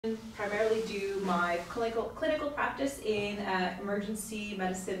Primarily do my clinical practice in emergency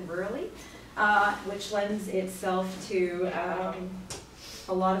medicine rurally, which lends itself to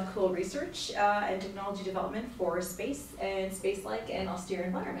a lot of cool research and technology development for space and space-like and austere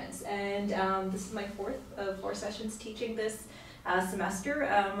environments. And this is my fourth of 4 sessions teaching this semester,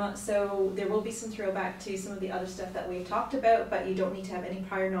 so there will be some throwback to some of the other stuff that we've talked about, but you don't need to have any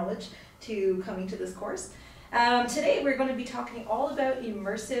prior knowledge to coming to this course. Today we're going to be talking all about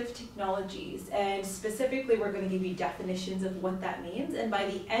immersive technologies, and specifically we're going to give you definitions of what that means. And by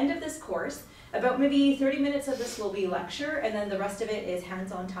the end of this course, about maybe 30 minutes of this will be lecture, and then the rest of it is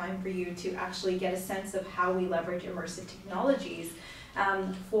hands-on time for you to actually get a sense of how we leverage immersive technologies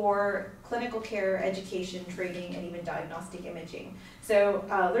for clinical care, education, training, and even diagnostic imaging. So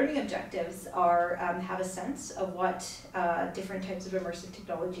learning objectives are have a sense of what different types of immersive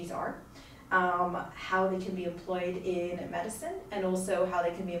technologies are, how they can be employed in medicine, and also how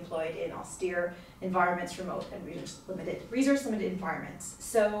they can be employed in austere environments, remote and resource-limited environments.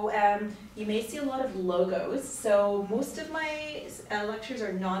 So you may see a lot of logos. So most of my lectures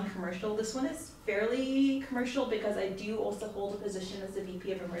are non-commercial. This one is fairly commercial because I do also hold a position as the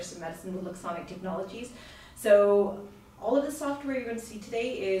VP of Immersive Medicine with Luxonic Technologies. So all of the software you're going to see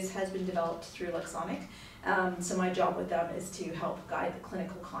today has been developed through Luxonic. So my job with them is to help guide the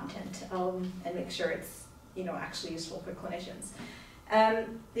clinical content and make sure it's actually useful for clinicians.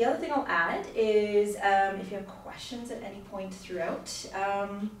 The other thing I'll add is if you have questions at any point throughout,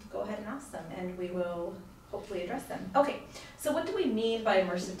 go ahead and ask them and we will hopefully address them. Okay, so what do we mean by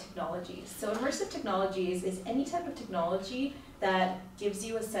immersive technologies? So immersive technologies is any type of technology that gives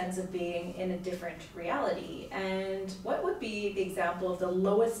you a sense of being in a different reality. And what would be the example of the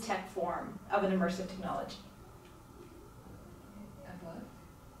lowest tech form of an immersive technology?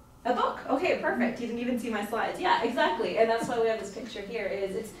 A book. Okay, perfect. You didn't even see my slides. Yeah, exactly. And that's why we have this picture here.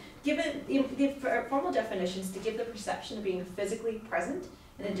 It's given formal definitions to give the perception of being physically present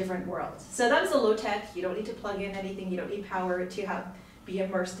in a different world. So that is a low tech. You don't need to plug in anything. You don't need power to be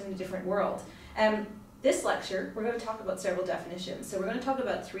immersed in a different world. This lecture, we're going to talk about several definitions. So we're going to talk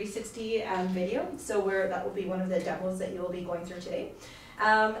about 360 video. So that will be one of the demos that you'll be going through today.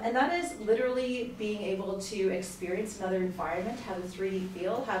 And that is literally being able to experience another environment, have a 3D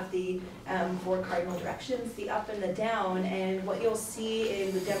feel, have the 4 cardinal directions, the up and the down. And what you'll see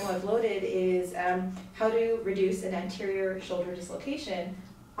in the demo I've loaded is how to reduce an anterior shoulder dislocation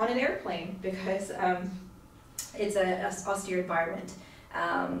on an airplane, because it's an austere environment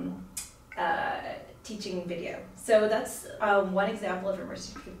teaching video. So that's one example of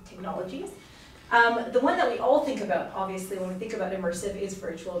immersive technologies. The one that we all think about, obviously, when we think about immersive is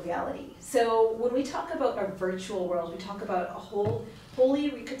virtual reality. So when we talk about a virtual world, we talk about a wholly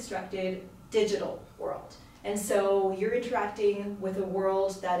reconstructed digital world. And so you're interacting with a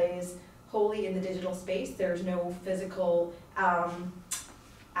world that is wholly in the digital space. There's no physical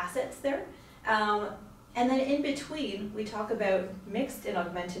assets there. And then in between, we talk about mixed and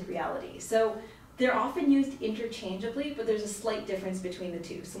augmented reality. So they're often used interchangeably, but there's a slight difference between the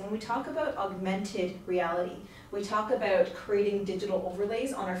two. So when we talk about augmented reality, we talk about creating digital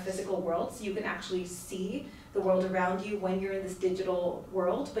overlays on our physical world, so you can actually see the world around you when you're in this digital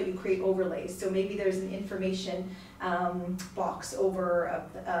world, but you create overlays. So maybe there's an information box over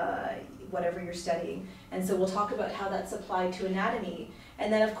whatever you're studying. And so we'll talk about how that's applied to anatomy.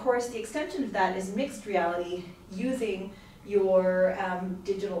 And then of course the extension of that is mixed reality, using your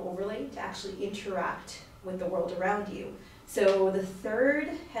digital overlay to actually interact with the world around you. So the third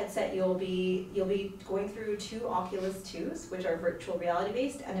headset you'll be going through 2 Oculus 2s, which are virtual reality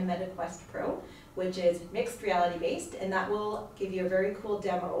based, and a MetaQuest Pro, which is mixed reality based, and that will give you a very cool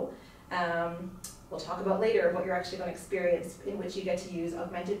demo. We'll talk about later what you're actually going to experience, in which you get to use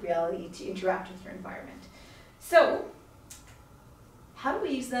augmented reality to interact with your environment. So how do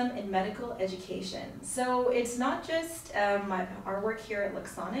we use them in medical education? So it's not just our work here at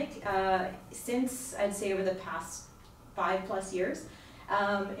Luxonic. Since I'd say over the past 5+ years,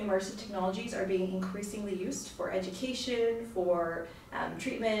 immersive technologies are being increasingly used for education, for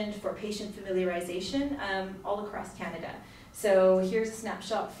treatment, for patient familiarization all across Canada. So here's a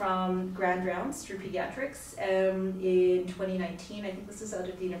snapshot from Grand Rounds through Pediatrics in 2019. I think this is out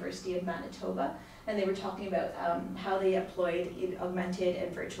of the University of Manitoba. And they were talking about how they employed augmented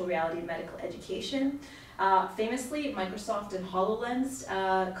and virtual reality in medical education. Famously, Microsoft and HoloLens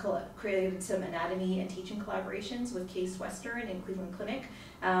created some anatomy and teaching collaborations with Case Western and Cleveland Clinic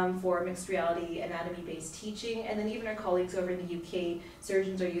for mixed reality anatomy-based teaching. And then even our colleagues over in the UK,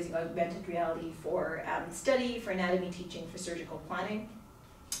 surgeons are using augmented reality for study, for anatomy teaching, for surgical planning.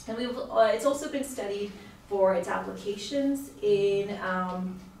 And it's also been studied for its applications in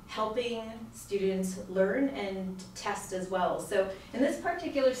helping students learn and test as well. So in this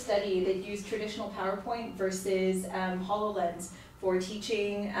particular study, they used traditional PowerPoint versus HoloLens for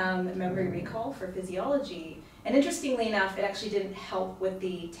teaching memory recall for physiology. And interestingly enough, it actually didn't help with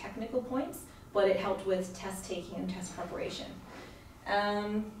the technical points, but it helped with test taking and test preparation.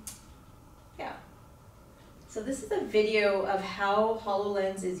 Yeah. So this is a video of how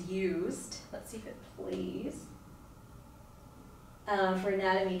HoloLens is used. Let's see if it plays. For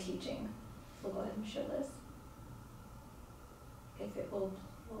anatomy teaching. So we'll go ahead and show this. If it will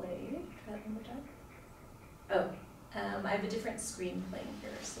play. Try that one more time. Oh, I have a different screen playing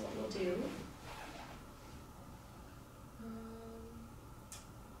here, so what we'll do.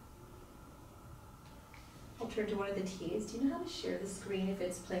 I'll turn to one of the TAs. Do you know how to share the screen if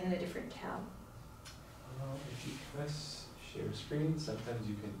it's playing in a different tab? If you press share screen, sometimes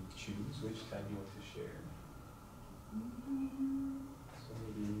you can choose which tab you want to share. So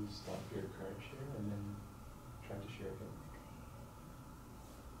maybe stop your current share and then try to share again.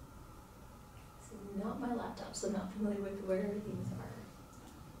 This is not my laptop, so I'm not familiar with where things are.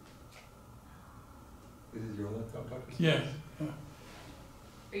 This is your laptop, Doctor? Yes.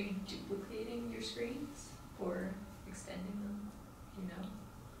 Are you duplicating your screens or extending them? Do you know?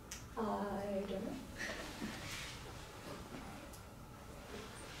 I don't know.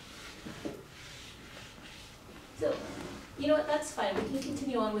 So, you know what, that's fine. We can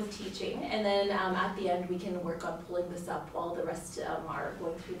continue on with teaching, and then at the end we can work on pulling this up while the rest are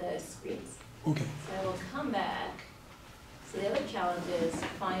going through the screens. Okay. So I will come back. So the other challenge is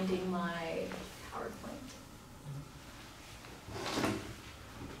finding my PowerPoint.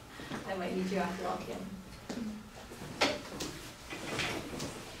 I might need you after all, Kim.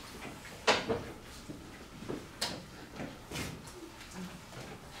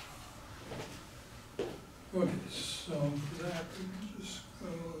 Okay, so for that, we can just go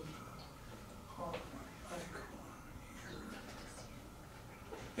to my icon here.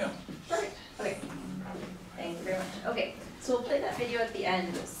 Yeah. Perfect. Okay. Thank you very much. Okay, so we'll play that video at the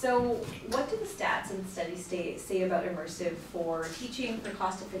end. So what do the stats and the studies say about immersive for teaching, for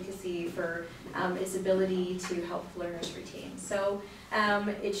cost efficacy, for its ability to help learners retain? So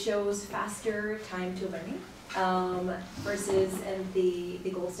it shows faster time to learning versus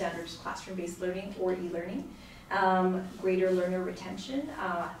the gold standard is classroom-based learning or e-learning. Greater learner retention,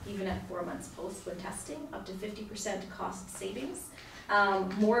 even at 4 months post when testing, up to 50% cost savings.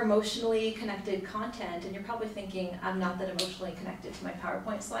 More emotionally connected content, and you're probably thinking, I'm not that emotionally connected to my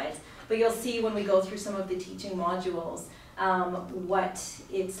PowerPoint slides, but you'll see when we go through some of the teaching modules what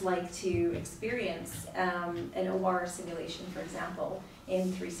it's like to experience an OR simulation, for example, in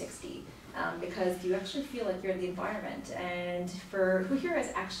 360. Because you actually feel like you're in the environment. And for who here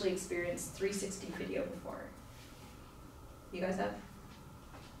has actually experienced 360 video before? You guys have?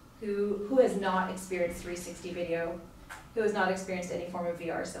 Who has not experienced 360 video? Who has not experienced any form of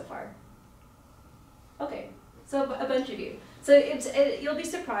VR so far? Okay, so a bunch of you. So you'll be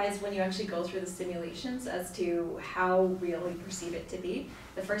surprised when you actually go through the simulations as to how real you perceive it to be.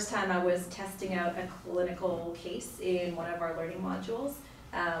 The first time I was testing out a clinical case in one of our learning modules,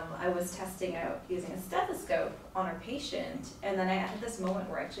 I was testing out using a stethoscope on our patient, and then I had this moment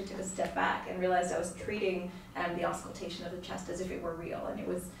where I actually took a step back and realized I was treating the auscultation of the chest as if it were real, and it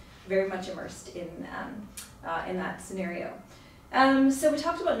was very much immersed in that scenario. So we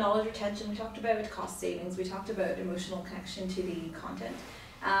talked about knowledge retention, we talked about cost savings, we talked about emotional connection to the content,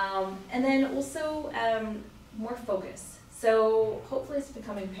 and then also more focus. So hopefully it's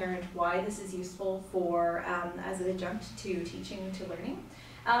becoming apparent why this is useful for as an adjunct to teaching to learning.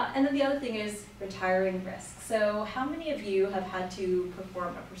 And then the other thing is retiring risk. So how many of you have had to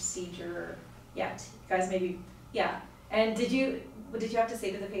perform a procedure yet? You guys maybe, yeah. And did you have to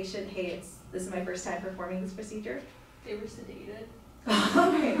say to the patient, hey, this is my first time performing this procedure? They were sedated.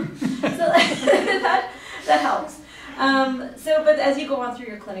 Okay, so that helps. But as you go on through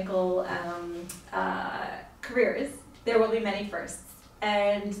your clinical careers, there will be many firsts.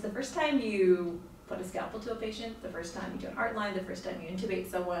 And the first time you put a scalpel to a patient, the first time you do an art line, the first time you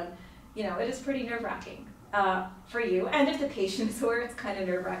intubate someone, you know, it is pretty nerve-wracking for you. And if the patient is aware, it's kind of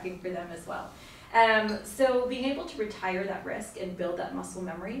nerve-wracking for them as well. So being able to retire that risk and build that muscle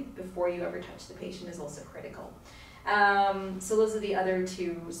memory before you ever touch the patient is also critical. So those are the other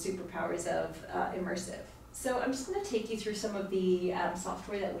two superpowers of immersive. So I'm just going to take you through some of the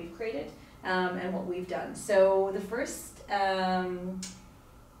software that we've created and what we've done. So the first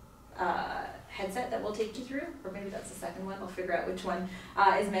headset that we'll take you through, or maybe that's the second one, I'll figure out which one,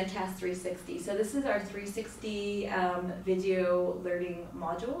 is Medcast 360. So this is our 360 video learning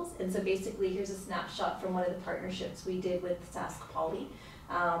modules. And so basically here's a snapshot from one of the partnerships we did with Sask Poly.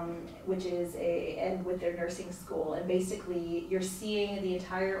 which is and with their nursing school. And basically you're seeing the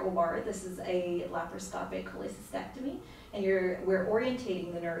entire OR. This is a laparoscopic cholecystectomy, and we're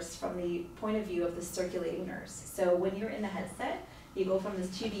orientating the nurse from the point of view of the circulating nurse. So when you're in the headset, you go from this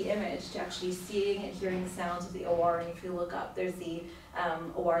 2D image to actually seeing and hearing the sounds of the OR, and if you look up, there's the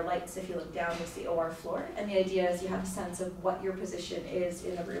OR lights. If you look down, there's the OR floor. And the idea is you have a sense of what your position is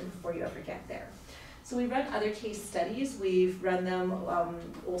in the room before you ever get there. So we've run other case studies. We've run them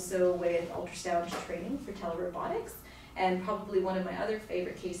also with ultrasound training for telerobotics. And probably one of my other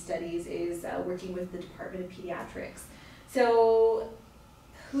favorite case studies is working with the Department of Pediatrics. So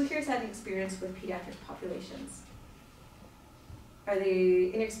who here has had an experience with pediatric populations? Are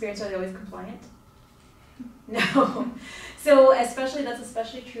they, in your experience, are they always compliant? No. So that's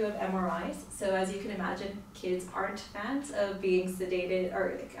especially true of MRIs. So as you can imagine, kids aren't fans of being sedated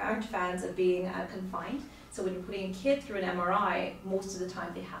or aren't fans of being confined. So when you're putting a kid through an MRI, most of the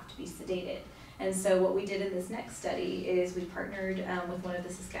time they have to be sedated. And so what we did in this next study is we partnered with one of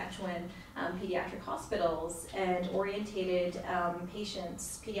the Saskatchewan pediatric hospitals and orientated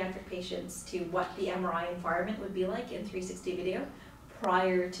pediatric patients to what the MRI environment would be like in 360 video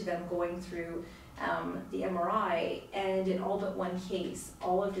prior to them going through the MRI. And in all but one case,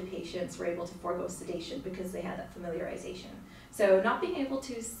 all of the patients were able to forego sedation because they had that familiarization. So not being able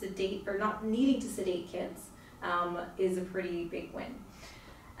to sedate or not needing to sedate kids is a pretty big win.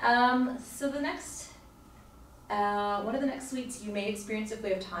 So the next, one of the next suites you may experience if we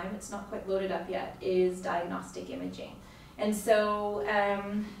have time, it's not quite loaded up yet, is diagnostic imaging. And so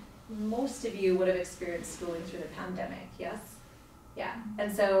most of you would have experienced schooling through the pandemic, yes? Yeah.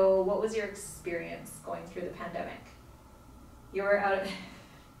 And so what was your experience going through the pandemic? You were out,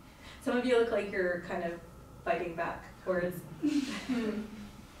 some of you look like you're kind of fighting back towards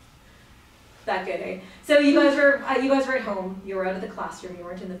that good, eh? So you guys were at home, you were out of the classroom, you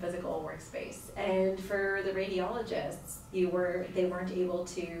weren't in the physical workspace. And for the radiologists, they weren't able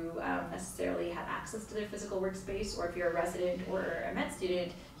to necessarily have access to their physical workspace, or if you're a resident or a med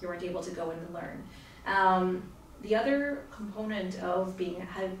student, you weren't able to go in and learn. The other component of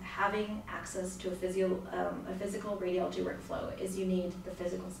having access to a physical radiology workflow is you need the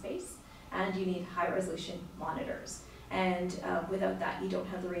physical space and you need high resolution monitors. And without that, you don't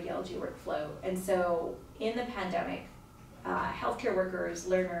have the radiology workflow. And so in the pandemic, healthcare workers,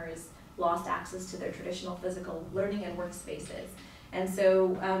 learners lost access to their traditional physical learning and workspaces. And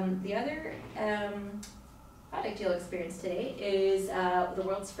so the other product you'll experience today is the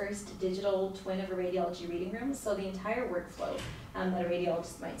world's first digital twin of a radiology reading room. So the entire workflow that a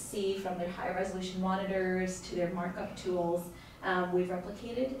radiologist might see, from their high resolution monitors to their markup tools, we've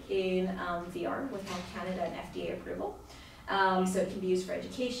replicated in VR with Health Canada and FDA approval. So it can be used for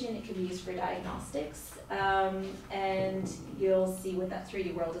education, it can be used for diagnostics, and you'll see what that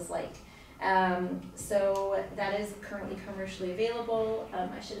 3D world is like. So that is currently commercially available.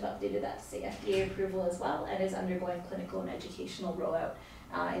 I should have updated that to say FDA approval as well, and is undergoing clinical and educational rollout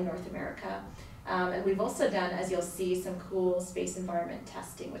in North America. And we've also done, as you'll see, some cool space environment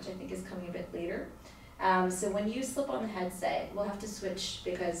testing, which I think is coming a bit later. So when you slip on the headset, we'll have to switch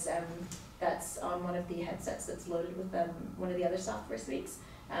because that's on one of the headsets that's loaded with one of the other software suites.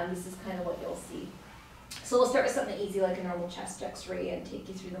 This is kind of what you'll see. So we'll start with something easy like a normal chest x-ray and take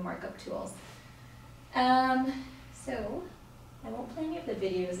you through the markup tools. So I won't play any of the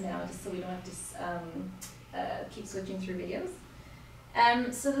videos now just so we don't have to keep switching through videos.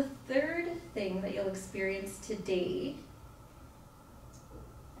 So the third thing that you'll experience today,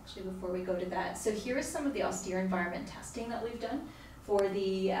 actually before we go to that, so here is some of the austere environment testing that we've done for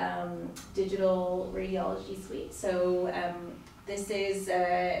the digital radiology suite. So this is,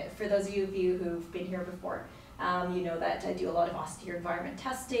 for those of you who've been here before, you know that I do a lot of austere environment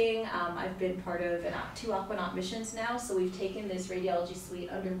testing. I've been part of 2 aquanaut missions now, so we've taken this radiology suite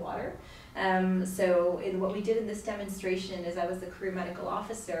underwater. So what we did in this demonstration is I was the career medical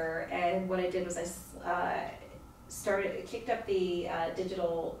officer, and what I did was I kicked up the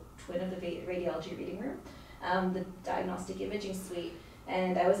digital twin of the radiology reading room, the diagnostic imaging suite,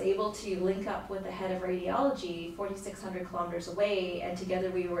 and I was able to link up with the head of radiology 4,600 kilometers away, and together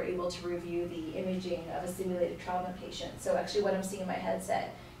we were able to review the imaging of a simulated trauma patient. So actually what I'm seeing in my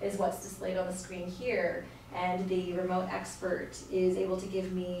headset is what's displayed on the screen here, and the remote expert is able to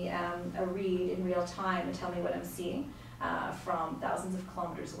give me a read in real time and tell me what I'm seeing from thousands of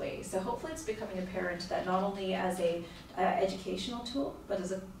kilometers away. So hopefully it's becoming apparent that not only as a educational tool, but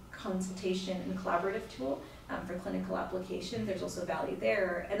as a consultation and collaborative tool for clinical application, there's also value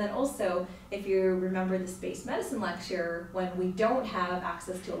there. And then also, if you remember the space medicine lecture, when we don't have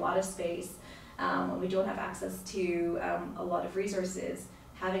access to a lot of space, when we don't have access to a lot of resources,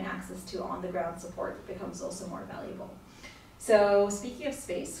 having access to on-the-ground support becomes also more valuable. So speaking of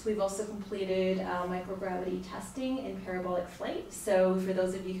space, we've also completed microgravity testing in parabolic flight. So for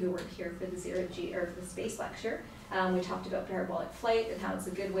those of you who weren't here for the zero-G or for the space lecture, we talked about parabolic flight and how it's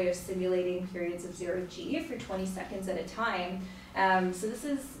a good way of simulating periods of zero-G for 20 seconds at a time. So this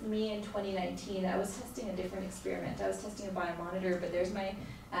is me in 2019. I was testing a different experiment. I was testing a biomonitor, but there's my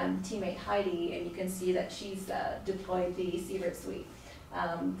teammate Heidi, and you can see that she's deployed the CVIRT suite.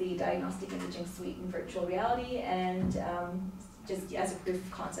 The diagnostic imaging suite in virtual reality, and just as a proof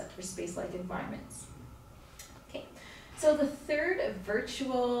of concept for space-like environments. Okay, so the third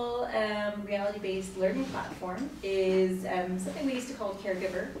virtual reality-based learning platform is something we used to call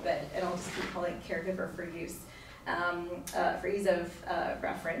Caregiver, and I'll just keep calling it Caregiver for use, for ease of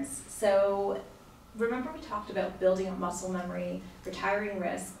reference. So remember we talked about building up muscle memory, retiring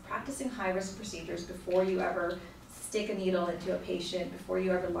risk, practicing high-risk procedures before you ever stick a needle into a patient, before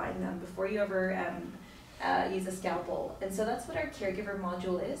you ever line them, before you ever use a scalpel. And so that's what our caregiver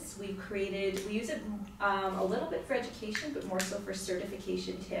module is. We use it a little bit for education, but more so for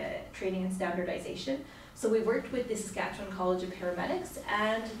certification, training and standardization. So we worked with the Saskatchewan College of Paramedics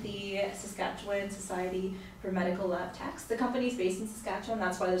and the Saskatchewan Society for Medical Lab Techs. The company's based in Saskatchewan,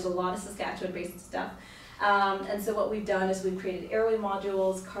 that's why there's a lot of Saskatchewan-based stuff. And so what we've done is we've created airway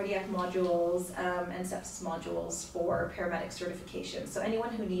modules, cardiac modules, and sepsis modules for paramedic certification. So anyone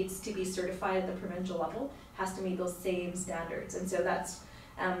who needs to be certified at the provincial level has to meet those same standards. And so that's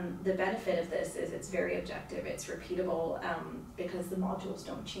the benefit of this is it's very objective, it's repeatable, because the modules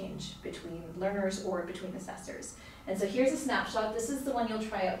don't change between learners or between assessors. And so here's a snapshot. This is the one you'll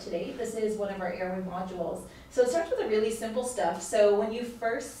try out today. This is one of our airway modules. So it starts with the really simple stuff. So when you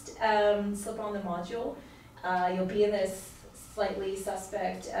first slip on the module, you'll be in this slightly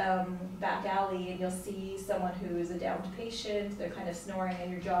suspect back alley, and you'll see someone who is a downed patient. They're kind of snoring,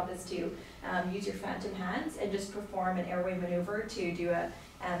 and your job is to use your phantom hands and just perform an airway maneuver to do a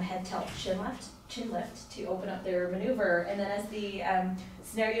head tilt chin lift to open up their maneuver. And then as the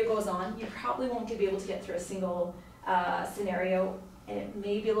scenario goes on, you probably won't be able to get through a single scenario, and it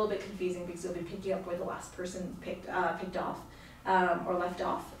may be a little bit confusing because you'll be picking up where the last person picked off or left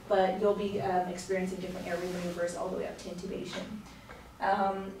off, but you'll be experiencing different airway maneuvers all the way up to intubation.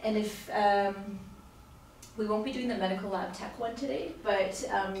 And if we won't be doing the medical lab tech one today, but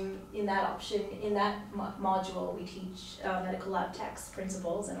in that module, we teach medical lab techs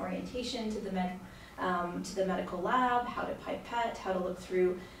principles and orientation to the medical lab, how to pipette, how to look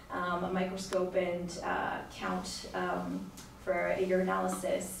through a microscope and count for a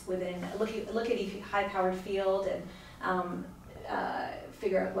urinalysis look at a high-powered field and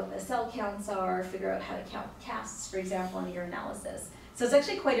figure out what the cell counts are, figure out how to count casts, for example, on urinalysis. So it's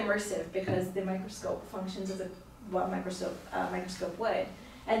actually quite immersive because the microscope functions as what a microscope would.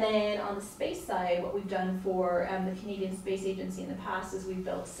 And then on the space side, what we've done for the Canadian Space Agency in the past is we've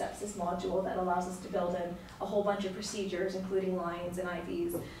built a sepsis module that allows us to build in a whole bunch of procedures, including lines and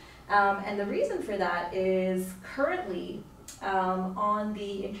IVs. And the reason for that is currently on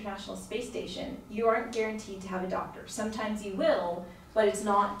the International Space Station, you aren't guaranteed to have a doctor. Sometimes you will, but it's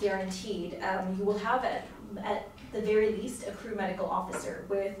not guaranteed. You will have at the very least a crew medical officer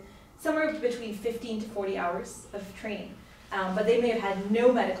with somewhere between 15 to 40 hours of training. But they may have had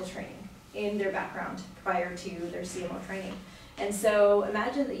no medical training in their background prior to their CMO training. And so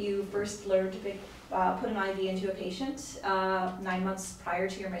imagine that you first learned to put an IV into a patient 9 months prior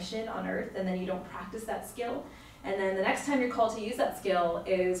to your mission on Earth, and then you don't practice that skill. And then the next time you're called to use that skill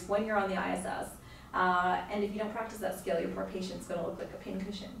is when you're on the ISS. And if you don't practice that skill, your poor patient's going to look like a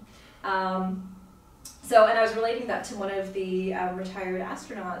pincushion. And I was relating that to one of the retired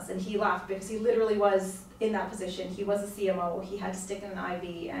astronauts, and he laughed because he literally was in that position. He was a CMO, he had to stick in an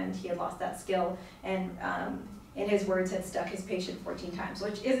IV, and he had lost that skill, and in his words, had stuck his patient 14 times,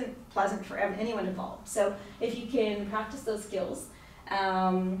 which isn't pleasant for anyone involved. So if you can practice those skills,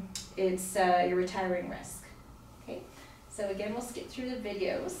 it's your retiring risk. Okay, so again, we'll skip through the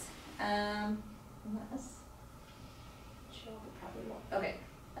videos. Unless, probably won't. Okay,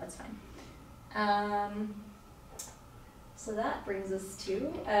 that's fine. So that brings us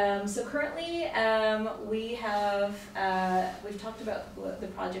to, so currently we have, we've talked about the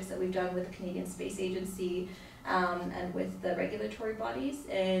projects that we've done with the Canadian Space Agency and with the regulatory bodies,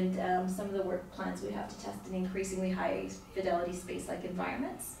 and some of the work plans we have to test in increasingly high fidelity space-like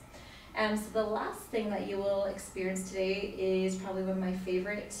environments. So the last thing that you will experience today is probably one of my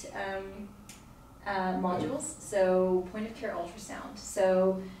favorite modules, so point of care ultrasound.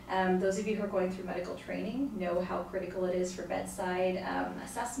 So those of you who are going through medical training know how critical it is for bedside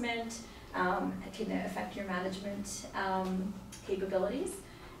assessment. It can affect your management capabilities.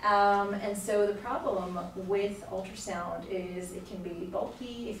 And so the problem with ultrasound is it can be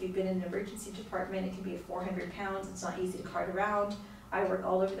bulky. If you've been in an emergency department, it can be 400 pounds. It's not easy to cart around. I work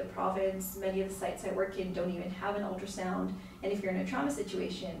all over the province. Many of the sites I work in don't even have an ultrasound. And if you're in a trauma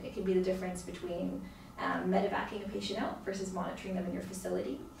situation, it can be the difference between medevacing a patient out versus monitoring them in your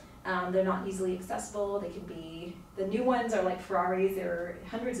facility. They're not easily accessible. They can be, the new ones are like Ferraris. They're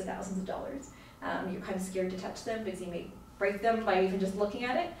hundreds of thousands of dollars. You're kind of scared to touch them because you may break them by even just looking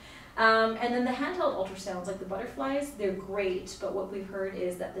at it. And then the handheld ultrasounds, like the butterflies, they're great, but what we've heard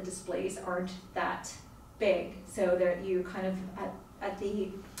is that the displays aren't that big. So you kind of, at the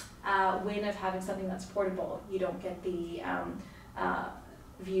win of having something that's portable, you don't get the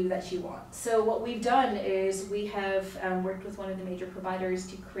view that you want. So what we've done is we have worked with one of the major providers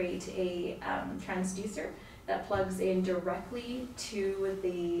to create a transducer that plugs in directly to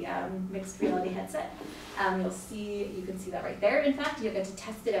the mixed reality headset. You can see that right there. In fact, you'll get to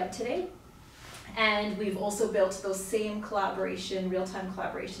test it out today. And we've also built those same collaboration, real-time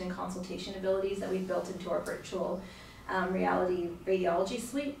collaboration and consultation abilities that we've built into our virtual reality radiology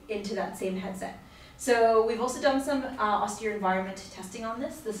suite into that same headset. So we've also done some austere environment testing on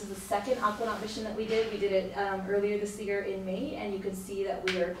this. This is the second Aquanaut mission that we did. We did it earlier this year in May, and you can see that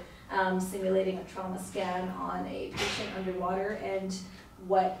we are simulating a trauma scan on a patient underwater, and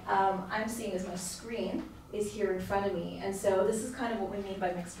what I'm seeing is my screen is here in front of me. And so this is kind of what we mean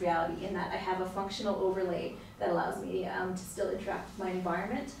by mixed reality, in that I have a functional overlay that allows me to still interact with my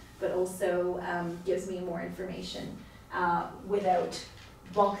environment, but also gives me more information without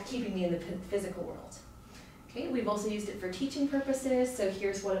keeping me in the physical world. Okay, we've also used it for teaching purposes. So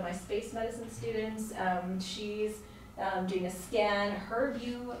here's one of my space medicine students. She's doing a scan. Her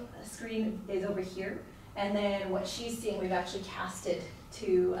view screen is over here, and then what she's seeing, we've actually casted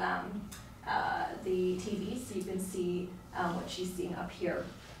to the TV, so you can see what she's seeing up here.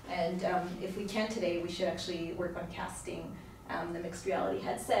 And if we can today, we should actually work on casting the mixed reality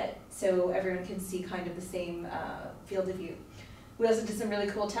headset so everyone can see kind of the same field of view. We also did some really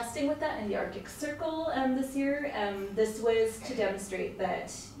cool testing with that in the Arctic Circle this year. This was to demonstrate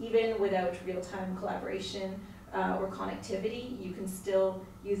that even without real-time collaboration or connectivity, you can still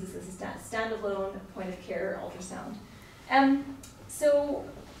use this as a standalone point-of-care ultrasound. So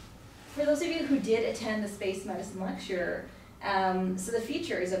for those of you who did attend the space medicine lecture, so the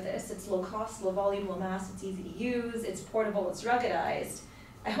features of this, it's low cost, low volume, low mass, it's easy to use, it's portable, it's ruggedized.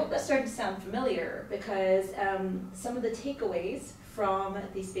 I hope that's starting to sound familiar, because some of the takeaways from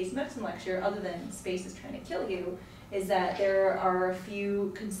the space medicine lecture, other than space is trying to kill you, is that there are a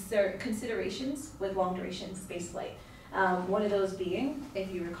few considerations with long duration space flight. One of those being,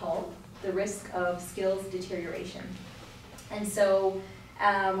 if you recall, the risk of skills deterioration. And so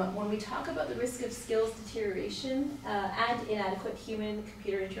when we talk about the risk of skills deterioration and inadequate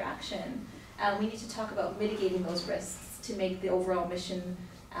human-computer interaction, we need to talk about mitigating those risks to make the overall mission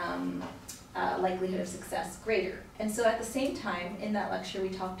likelihood of success greater. And so at the same time, in that lecture, we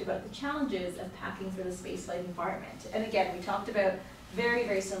talked about the challenges of packing for the spaceflight environment. And again, we talked about very,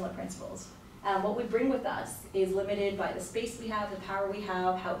 very similar principles. What we bring with us is limited by the space we have, the power we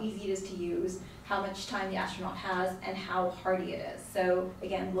have, how easy it is to use, how much time the astronaut has, and how hardy it is. So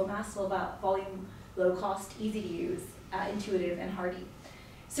again, low mass, low volume, low cost, easy to use, intuitive, and hardy.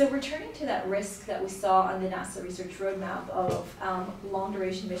 So returning to that risk that we saw on the NASA research roadmap of long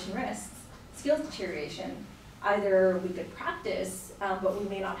duration mission risks, skills deterioration, either we could practice, but we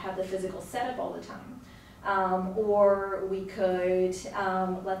may not have the physical setup all the time, or we could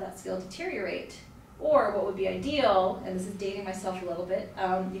let that skill deteriorate, or what would be ideal, and this is dating myself a little bit,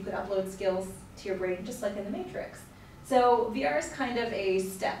 you could upload skills to your brain just like in the Matrix. So VR is kind of a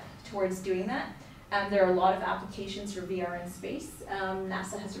step towards doing that. There are a lot of applications for VR in space.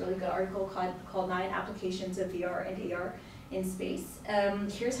 NASA has a really good article called 9 Applications of VR and AR in Space.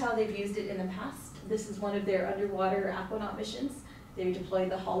 Here's how they've used it in the past. This is one of their underwater Aquanaut missions. They deployed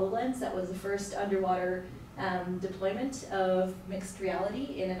the HoloLens. That was the first underwater deployment of mixed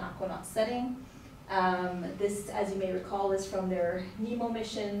reality in an Aquanaut setting. This, as you may recall, is from their NEMO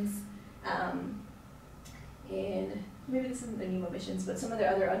missions. Maybe this isn't the NEMO missions, but some of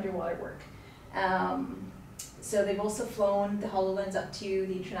their other underwater work. So they've also flown the HoloLens up to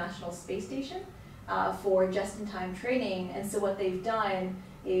the International Space Station for just-in-time training. And so what they've done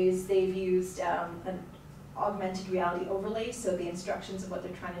is they've used an augmented reality overlay, so the instructions of what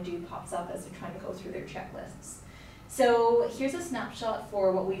they're trying to do pops up as they're trying to go through their checklists. So here's a snapshot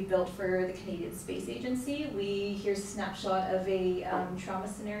for what we've built for the Canadian Space Agency. Here's a snapshot of a trauma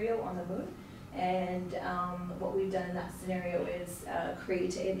scenario on the moon. And what we've done in that scenario is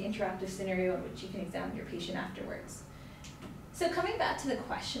create an interactive scenario in which you can examine your patient afterwards. So coming back to the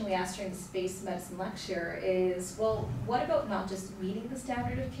question we asked during the space medicine lecture is, well, what about not just meeting the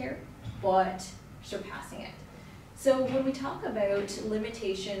standard of care, but surpassing it? So when we talk about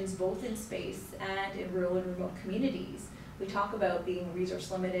limitations both in space and in rural and remote communities, we talk about being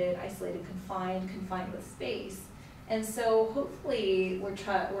resource limited, isolated, confined with space. And so hopefully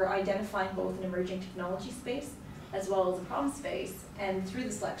we're identifying both an emerging technology space as well as a problem space, and through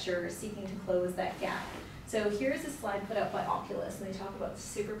this lecture seeking to close that gap. So here's a slide put up by Oculus, and they talk about the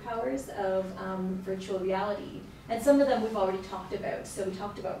superpowers of virtual reality. And some of them we've already talked about. So we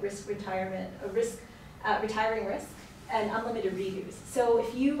talked about retiring risk, and unlimited redos. So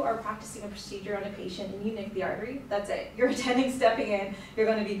if you are practicing a procedure on a patient and you nick the artery, that's it. You're attending, stepping in, you're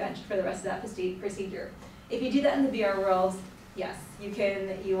going to be benched for the rest of that procedure. If you do that in the VR world, yes,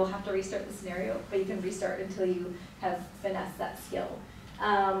 you will have to restart the scenario, but you can restart until you have finessed that skill.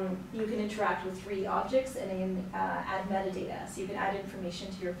 You can interact with 3D objects and then add metadata, so you can add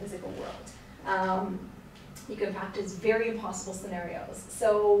information to your physical world. You can practice very impossible scenarios.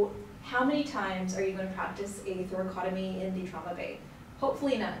 So how many times are you going to practice a thoracotomy in the trauma bay?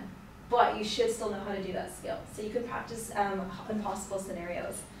 Hopefully none, but you should still know how to do that skill. So you can practice impossible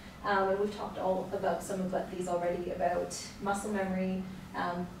scenarios. And we've talked all about some of these already, about muscle memory,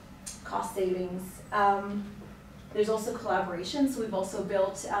 cost savings. There's also collaboration, so we've also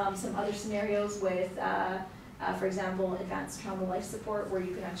built some other scenarios with, for example, advanced trauma life support, where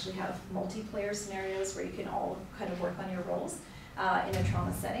you can actually have multiplayer scenarios where you can all kind of work on your roles in a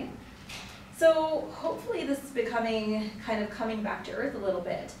trauma setting. So hopefully this is becoming kind of coming back to earth a little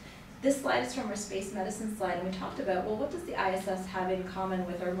bit. This slide is from our space medicine slide, and we talked about, well, what does the ISS have in common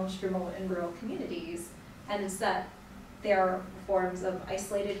with our most remote and rural communities? And it's that they are forms of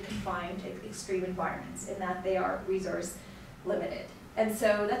isolated, confined, extreme environments, in that they are resource limited. And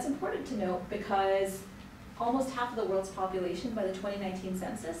so that's important to note, because almost half of the world's population by the 2019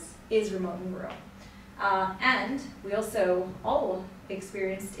 census is remote and rural. And we also all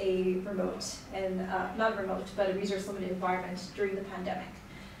experienced a remote, and not a remote, but a resource limited environment during the pandemic.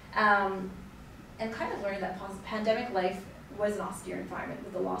 And kind of learned that pandemic life was an austere environment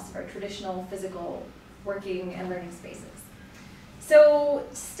with the loss of our traditional physical working and learning spaces. So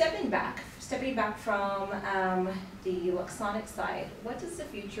stepping back from the Luxonic side, what does the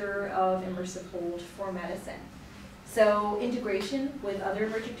future of immersive hold for medicine? So integration with other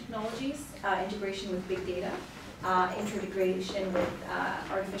emerging technologies, integration with big data, integration with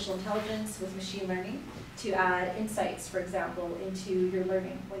artificial intelligence, with machine learning, to add insights, for example, into your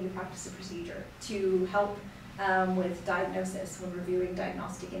learning when you practice a procedure, to help with diagnosis when reviewing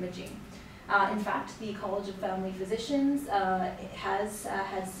diagnostic imaging. In fact, the College of Family Physicians has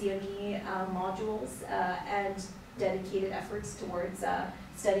had CME modules and dedicated efforts towards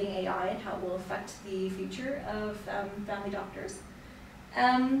studying AI and how it will affect the future of family doctors.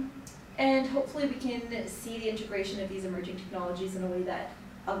 And hopefully we can see the integration of these emerging technologies in a way that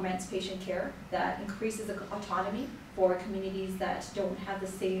augments patient care, that increases autonomy for communities that don't have the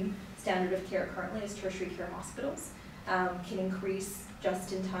same standard of care currently as tertiary care hospitals, can increase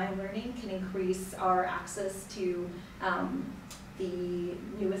just-in-time learning, can increase our access to the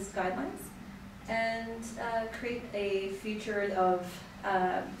newest guidelines, and create a future of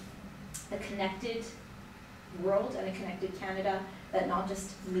a connected world and a connected Canada that not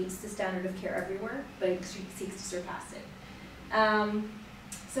just meets the standard of care everywhere, but it seeks to surpass it.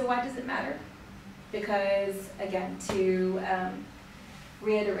 So why does it matter? Because, again, to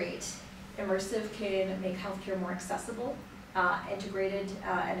reiterate, immersive can make healthcare more accessible, integrated,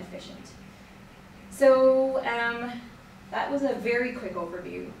 and efficient. So that was a very quick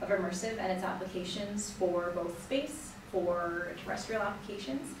overview of immersive and its applications for both space, for terrestrial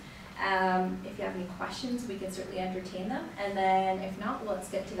applications. If you have any questions, we can certainly entertain them. And then if not, let's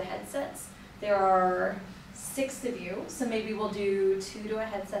get to the headsets. There are 6 of you, so maybe we'll do 2 to a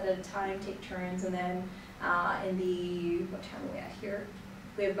headset at a time, take turns, and then in the, what time are we at here?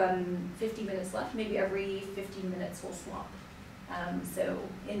 We have about 50 minutes left. Maybe every 15 minutes we'll swap. So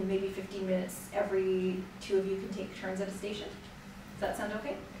in maybe 15 minutes, every 2 of you can take turns at a station. Does that sound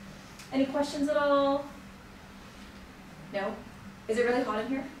okay? Any questions at all? No? Is it really hot in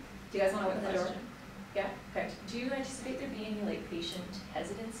here? Do you guys want to open the door? Yeah? Okay. Do you anticipate there being any patient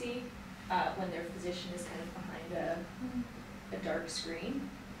hesitancy when their physician is kind of behind a dark screen?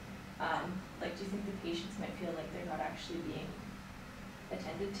 Do you think the patients might feel like they're not actually being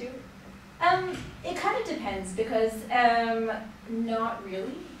attended to? It kind of depends, because not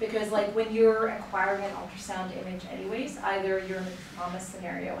really, because when you're acquiring an ultrasound image anyways, either you're in a trauma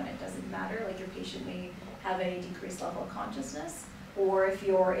scenario and it doesn't matter, your patient may have a decreased level of consciousness, or if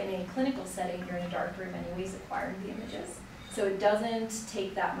you're in a clinical setting, you're in a dark room anyways acquiring the images. So it doesn't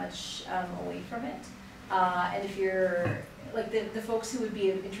take that much away from it. And if you're, like the folks who would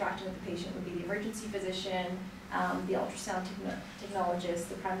be interacting with the patient would be the emergency physician, the ultrasound technologist,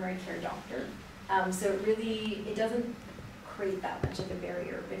 the primary care doctor. So it doesn't create that much of a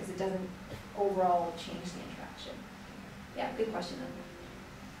barrier because it doesn't overall change the interaction. Yeah, good question.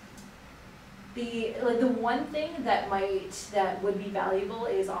 The one thing that would be valuable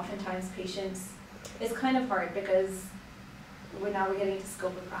is oftentimes patients, it's kind of hard because now we're getting into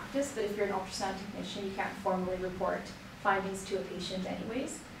scope of practice, but if you're an ultrasound technician, you can't formally report findings to a patient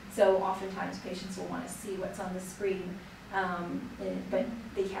anyways. So oftentimes patients will want to see what's on the screen, but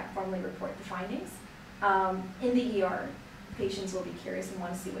they can't formally report the findings. In the ER, patients will be curious and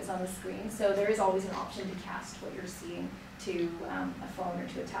want to see what's on the screen. So there is always an option to cast what you're seeing to a phone or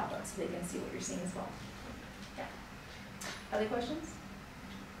to a tablet so they can see what you're seeing as well. Yeah. Other questions?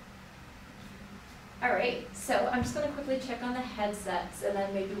 All right, so I'm just going to quickly check on the headsets and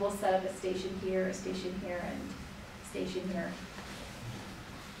then maybe we'll set up a station here, and station here.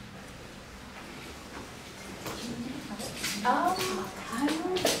 I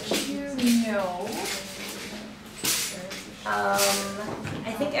want you to know.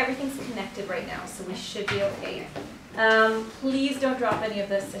 I think everything's connected right now, so we should be okay. Please don't drop any of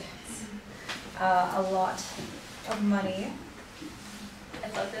this. It's a lot of money. I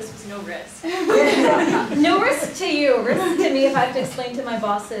thought this was no risk. No risk to you, risk to me if I have to explain to my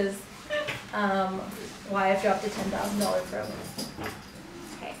bosses why I've dropped a $10,000 program.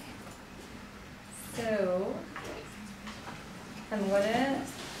 Okay. So I'm gonna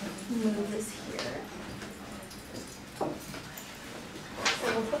move this here. So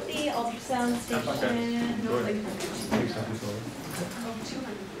we'll put the ultrasound station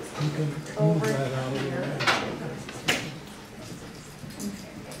over here.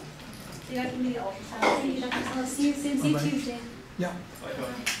 So you guys can do the ultrasound station. I'll see you soon. See you Tuesday. Yeah.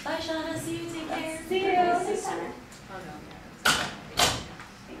 Bye, Shawna. See you. Take care. See you.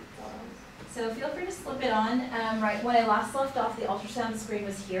 So feel free to slip it on. Right when I last left off, the ultrasound screen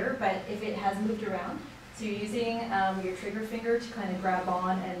was here, but if it has moved around, so you're using your trigger finger to kind of grab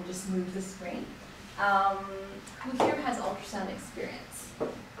on and just move the screen. Who here has ultrasound experience?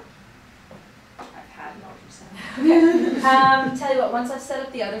 I've had an ultrasound. Okay. Tell you what, once I've set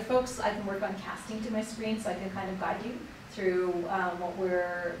up the other folks, I can work on casting to my screen so I can kind of guide you through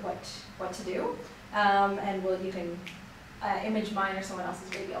what to do. And you can image mine or someone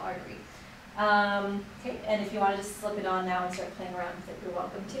else's radial artery. Okay, and if you want to just slip it on now and start playing around with it, you're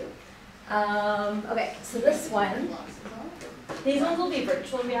welcome to. Okay, so this one, these ones will be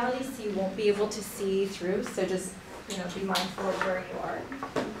virtual reality, so you won't be able to see through, so just be mindful of where you are.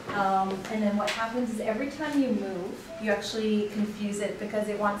 And then what happens is every time you move, you actually confuse it because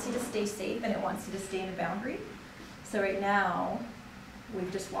it wants you to stay safe and it wants you to stay in a boundary. So right now, we've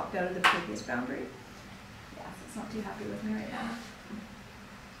just walked out of the previous boundary. Yeah, so it's not too happy with me right now.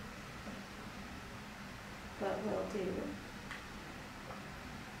 But we'll do.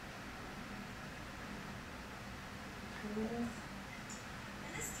 In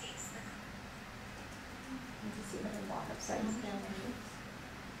this case, Let's see if I can walk upside down.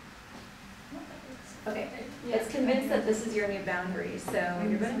 Okay, it's convinced that this is your new boundary, so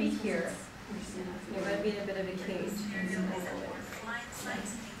you're going to be here. You're going to be in a bit of a cage.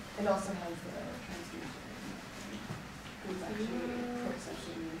 It also has the transducer. It's actually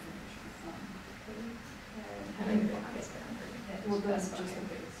processing the information from. How do you block this boundary? Well, that's just the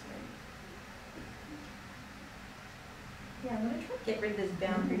base, right? Yeah, I'm going to try to get rid of this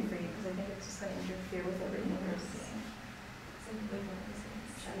boundary for you because I think it's just going to interfere with everything we're seeing.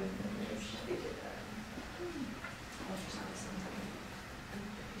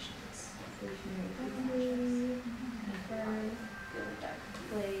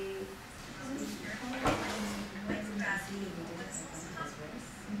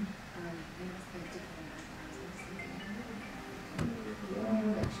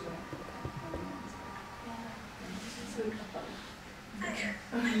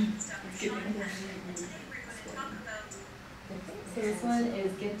 So this one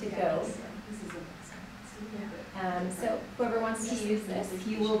is good to go. So whoever wants to use this,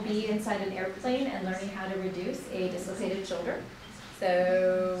 you will be inside an airplane and learning how to reduce a dislocated shoulder.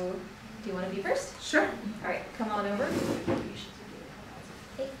 So do you want to be first? Sure. All right, come on over.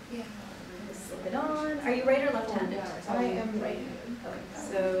 Okay. Yeah. Slip it on. Are you right or left-handed? I am right-handed. Okay.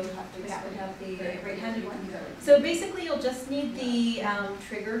 So we have the right-handed one. So basically you'll just need the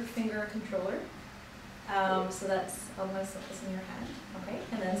trigger finger controller. So that's, I'm going to slip this in your hand. Okay,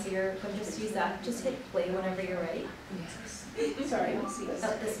 and then so you're going to just use that. Just hit play whenever you're ready. Yes. Sorry, I don't see this.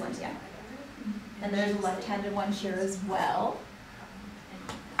 Oh, this one, yeah. And there's a left-handed one here as well.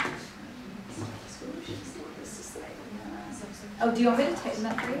 Oh, do you want me to tighten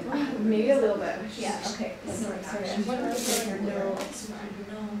that for you? Maybe a little bit. Yeah, okay. Sorry. I'm wondering if your nose,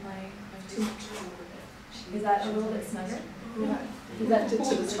 is that a little bit snugger? Is that To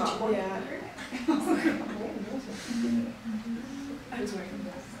the top, yeah. I was wearing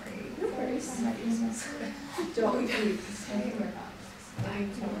this. Don't leave.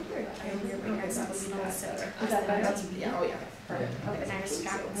 Is that better? Yeah, oh yeah. Perfect. Okay, Okay. nice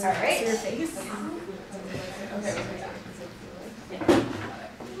strap. All right. Your face.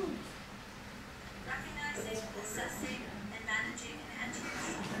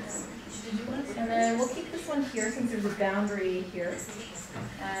 And then we'll keep this one here since there's a boundary here.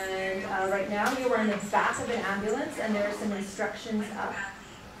 And right now you are in the back of an ambulance and there are some instructions up.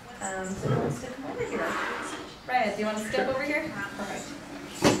 So who wants to come over here? Ryan, do you want to step over here? Perfect.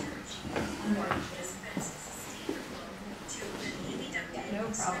 Yeah, no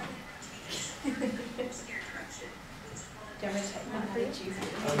problem. Do you want me to tighten that for you?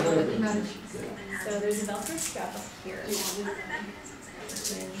 So there's a Velcro strap up here.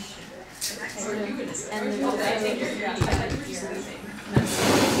 And there's also a strap up here.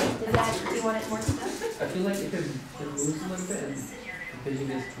 Do you want it more stuff? I feel like it moves a little bit and the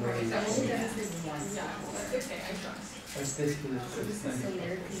vision is way down. Okay, I trust. Like this for the first time.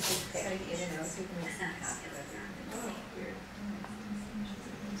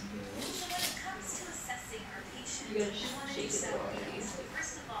 You gotta shake it out.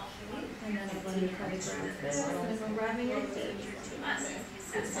 And then I'm going to try to grab this, and then we're grabbing it.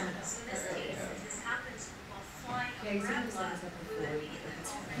 It's coming out. Yeah, you said this one is up before.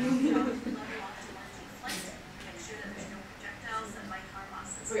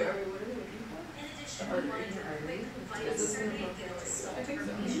 Wait, what are we looking for? The artery. Is this one above the other? I think so.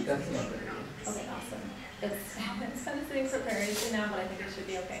 That's not very good. Okay, awesome. It's kind of sitting for preparation now, but I think it should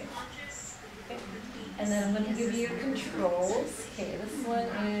be okay. Okay. And then I'm going to give you your controls. Okay, this one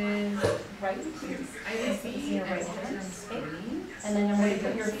is right. I see Your right hand. Okay. And then I'm going to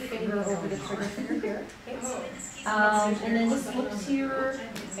put your finger over the trigger finger here. Okay. And then just look to your.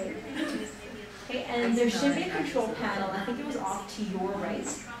 Okay, and there should be a control panel. I think it was off to your right.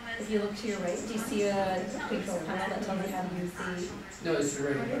 If you look to your right, do you see a control panel that tells you how to use the... No, it's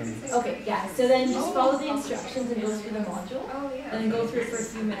right in front of me. Okay, yeah, so then just follow the instructions and go through the module. Oh, yeah. And then go through it for a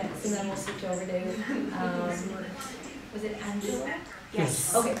few minutes and then we'll switch over to, was it Angela?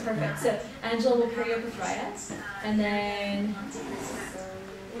 Yes. Okay, perfect. So Angela will pair you up with Raya. And then...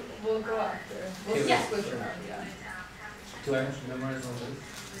 We'll go after. We'll Yeah. switch around, yeah. Do I have to memorize all this?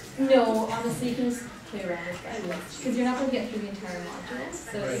 No, honestly, you can just play around with that. Because you're not going to get through the entire module.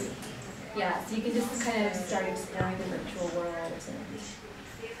 So, Right. yeah, so you can just kind of start exploring the virtual world. And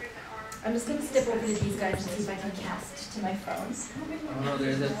I'm just going to step over to these guys and see if I can cast to my phone. Oh no,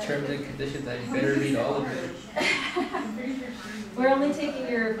 there's a terms and conditions. I better read all of it. We're only taking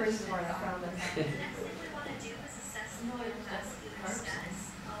your first one, I promise.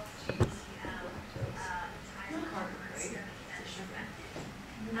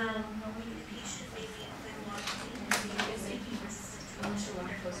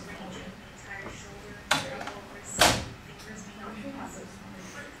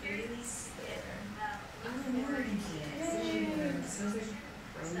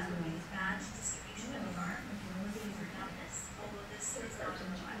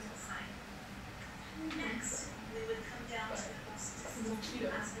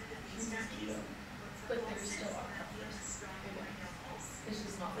 But there's still our colors. It's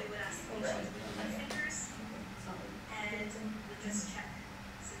just not like that.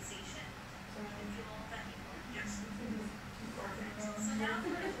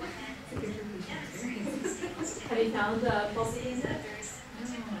 Have you found pulsing in it?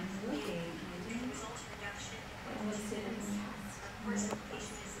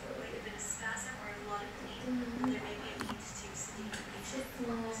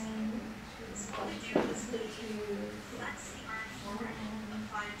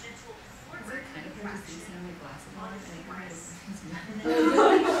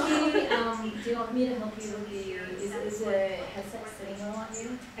 Do you want me to help you with the, is the headset sitting well on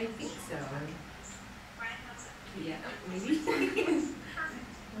you? I think so. Yeah, maybe.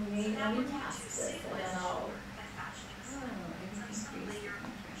 Let me cast this and then I'll.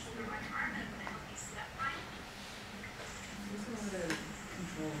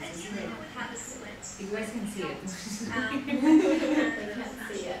 You guys can see it. They can't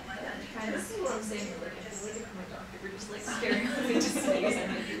see it, but I'm trying to This is what I'm saying. Like, I feel like if my doctor were just like staring at me to sneeze,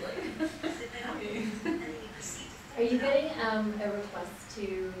 and I'd be like, Are you getting a request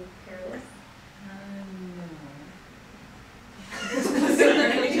to pair this?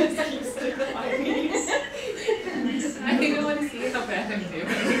 I don't want to see how bad I'm doing.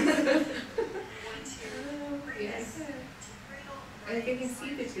 Yes. I can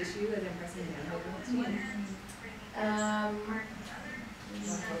see the tissue as I'm pressing down over the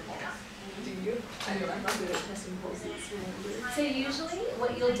Do you? I know, I'm not good at testing pulses. So usually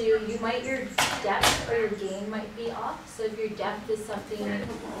what you'll do, your depth or your gain might be off. So if your depth is something,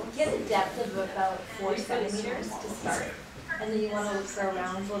 get a depth of about 4 centimeters to start. And then you want to look for a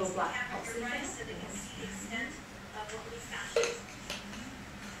round little black pulse.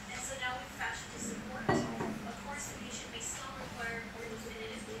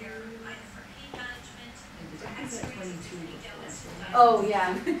 Oh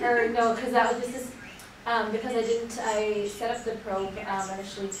yeah, or no, because that was just because I set up the probe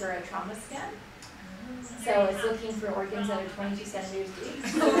initially for a trauma scan. So it's looking for organs that are 22 centimeters deep.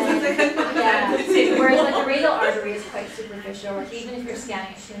 Yeah, whereas like the radial artery is quite superficial. Like even if you're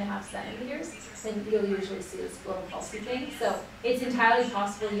scanning at 2.5 centimeters, then you'll usually see this little pulsy thing. So it's entirely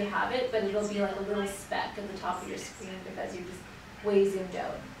possible you have it, but it'll be like a little speck at the top of your screen because you're just way zoomed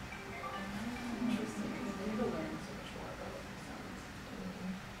out.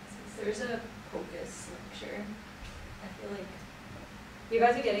 There's a POCUS lecture. I feel like You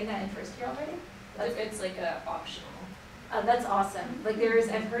guys are getting that in first year already? it's like a optional. That's awesome. Like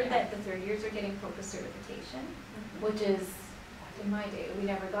I've heard that the third years are getting POCUS certification, which is, in my day, we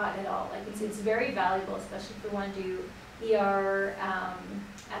never got at all. Like it's very valuable, especially if we want to do ER,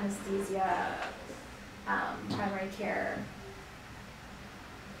 anesthesia, primary care.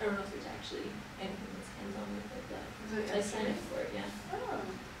 I don't know if there's actually anything that's hands-on with it, but I signed up for it, yeah. Oh.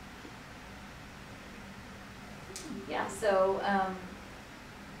 Yeah, so, I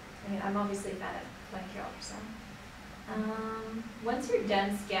mean, I'm obviously a fan of Plan Care ultrasound. Once you're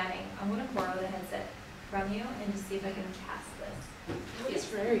done scanning, I'm going to borrow the headset from you and just see if I can cast this. It's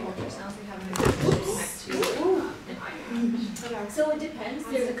very ultrasounds we have to So it depends.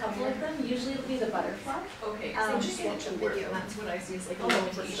 There's a couple of them. Usually it'll be the butterfly. Okay, so just watch a video. That's what I see as like a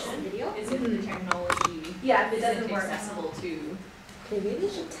limitation. Video? Is if the technology Yeah, if it doesn't isn't work. accessible to. Okay, maybe we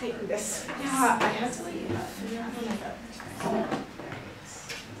should tighten this. Yeah, I have to leave. I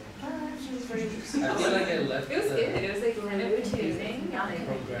feel like I left It was the good. It was like kind of Bluetooth. confusing. program.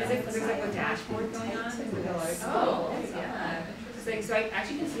 There's like a dashboard going on. Oh, yeah. It's like, so I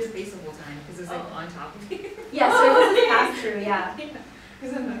actually can see your face the whole time because it's like on top of you. Yeah, so it was a pass-through, yeah.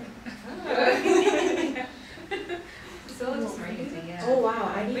 Because I'm like, so disorienting, yeah. Oh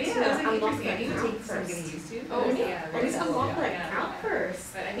wow, I need But to yeah, it was unlock like that interesting. account I'm first. getting used to. Oh, yeah. I need to unlock that Yeah. account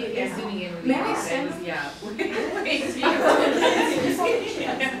first. But I think yeah, zooming in would be May I good. send It was, yeah.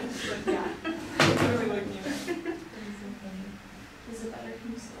 Is it better?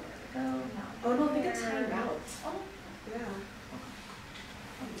 Can you slow it? No. Oh no, I think it's timed out. Oh. Yeah.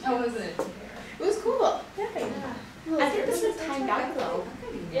 How was it? It was cool. Yeah. I think this was timed out though.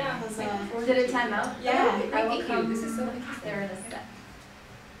 Yeah. Did it time out? Yeah. I will Thank you. come This is so there in a sec.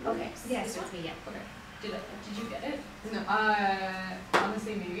 Okay. Yes, it's me, yeah. Okay. Did you get it? No,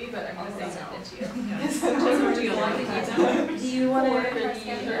 honestly maybe, but I'm gonna say I'll no. send it to you. Yes. Do you want to Do you want to Or press the-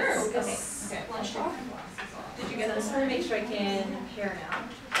 enter? Sure. Okay. Okay. Lunch Did you So get I this? just want to make sure I can pair now.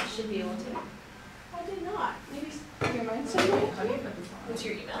 I should be able to. I did not. Maybe your mind's How do you put this on? What's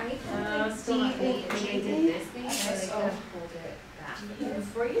your email? Still not like I did this thing, so they kind of hold it back.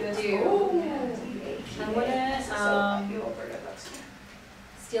 Before you do, I'm gonna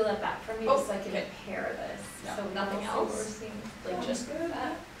steal that back from you Oh, so I can okay. pair this. Yeah, So we nothing know else? we're seeing- Like just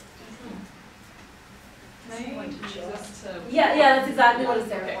that? Point to show us to. Yeah, that's exactly what it's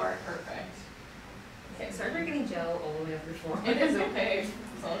there Okay, for. perfect. Okay, sorry for getting gel all the way up your forehead. It is okay,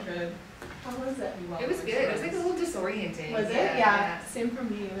 it's all good. How was it? It was good. It was like a little disorienting. Was it? Yeah. Same for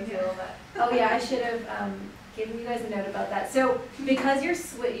me. It was a little bit. Oh yeah, I should have given you guys a note about that. So because you're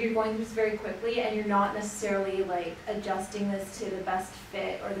going through this very quickly and you're not necessarily like adjusting this to the best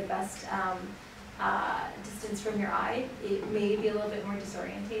fit or the best distance from your eye, it may be a little bit more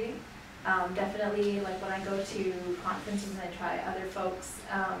disorientating. Definitely, like when I go to conferences and I try other folks'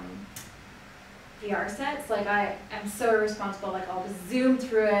 VR sets, like I am so responsible, like I'll just zoom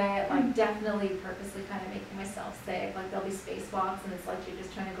through it, like definitely purposely kind of making myself sick, like there'll be spacewalks and it's like you're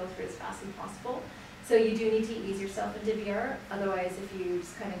just trying to go through as fast as possible. So you do need to ease yourself into VR, otherwise if you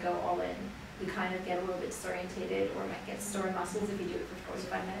just kind of go all in, you kind of get a little bit disorientated or might get sore muscles if you do it for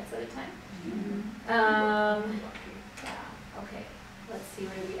 45 minutes at a time. Yeah, okay, let's see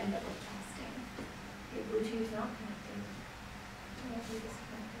where we end up with testing. Your Bluetooth not connected.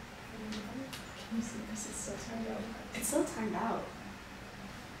 Can you see this? It's still timed out. It's still timed out.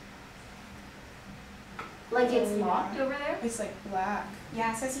 Like it's locked over there? It's like black.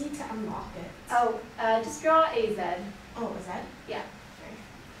 Yeah, it says you need to unlock it. Oh, just draw a Z. Oh, is that? Yeah.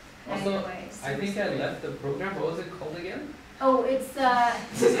 Also, Anyways. I think I left the program. What was it called again? Oh, it's I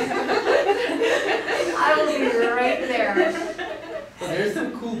will be right there. Oh, there's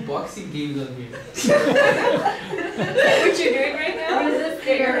some cool boxing games on here. What you're doing right now? Resist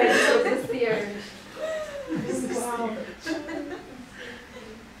the urge. Resist the urge. Wow.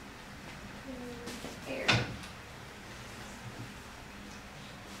 Here.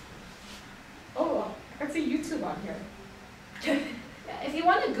 Oh, I see YouTube on here. If you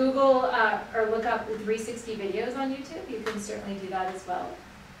want to Google or look up the 360 videos on YouTube, you can certainly do that as well.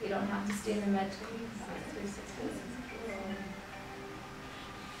 You don't have to stay in the med 360.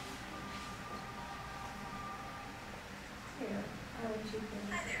 Here, I'll let you go.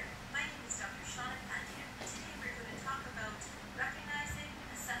 Hi there, my name is Dr. Shawna Pandya, and today we're going to talk about recognizing,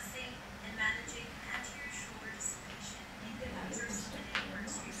 assessing, and managing anterior shoulder dislocation in the users in an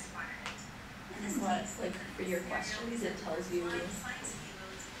immersive environment. In this What, case, like for your questions, it tells you science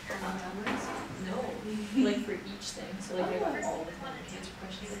payloads numbers? No. Like for each thing, so like I got all the fun cancer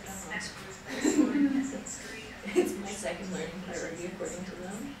questions I've done on school. It's my second learning priority according to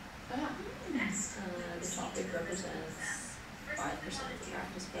them. The topic represents 5% of the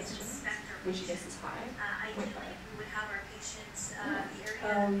practice questions, which I guess is high, 0.5. we would have our patients the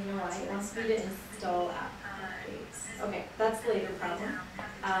You know what? It wants me to install app updates. Okay, that's the later problem.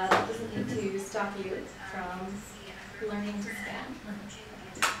 That doesn't need to stop you from learning to scan.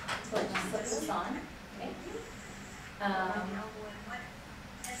 So let's just put this on. Okay.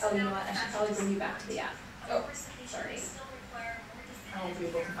 Oh, you know what? I should probably bring you back to the app. Oh, sorry. I won't be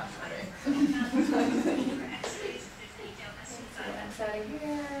able to find my way. So X out of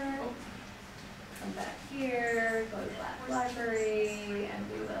here. Come back here. Go to Black Library, and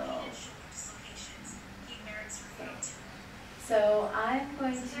we will. Okay. So I'm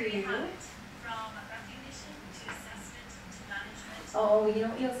going to. Oh, you know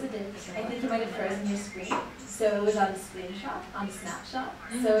what you also did? I think you might have frozen your screen. So it was on the screenshot, on the snapshot.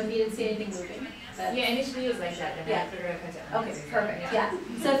 So if you didn't see anything moving. Yeah, initially it was like that, then Yeah. I figured out how to Okay, perfect, yeah.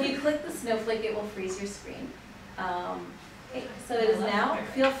 So if you click the snowflake, it will freeze your screen. Okay, so it is now.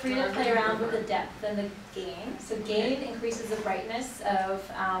 Feel free to play around with the depth and the gain. So gain increases the brightness of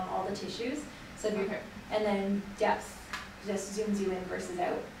all the tissues. So if you're, and then depth just zooms you in versus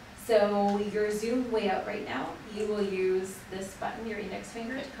out. So you're zoomed way out right now. You will use this button, your index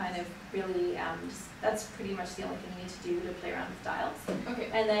finger, to kind of really, that's pretty much the only thing you need to do to play around with dials. Okay.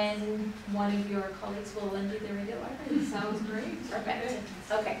 And then one of your colleagues will lend you the radio library. Sounds great. Perfect.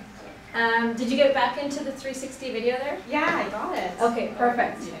 Okay. Did you get back into the 360 video there? Yeah, I got it. Okay,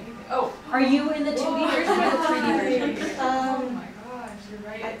 perfect. Oh. Are you in the 2D version or the 3D version? Oh my gosh, you're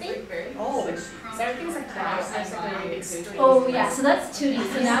right. I think. very Oh. So everything's like cloud. Oh yeah, so that's 2D.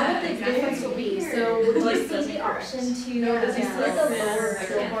 So now what the difference will be, so do you see the option to, does you see like the lower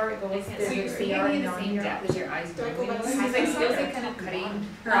toolbar it goes, So there's you're a speaking VR in the and same on depth as your eyes Do I go moving. back to It's like the feels like kind of cutting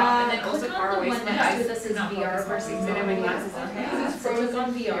her off, and then also click far on away the from one the next eyes. to this is Not VR focused versus on. So then my non-VR. glasses on. So click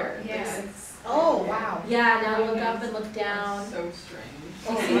on VR. Yeah. Oh, wow. Yeah, now look up and look down. So strange.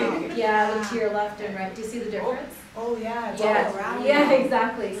 Do you see, yeah, look to your left and right. Do you see the difference? Oh, yeah. It's Yeah, all around. yeah,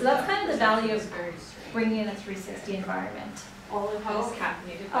 exactly. So that's kind of the value of Very strange. bringing in a 360 environment. All of how it's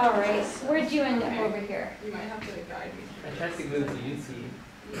caffeinated. All right, where'd you end up over here? You might have to guide me. I tried to go to YouTube.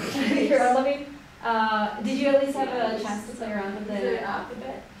 Here, let me. Did you at least have a chance to play around with the app a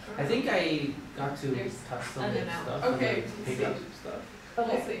bit? I think I got to touch some of the stuff Okay. and like, pick up some stuff.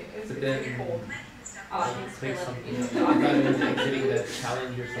 Okay. But then Oh, thanks for click letting something. me I thought it was like hitting the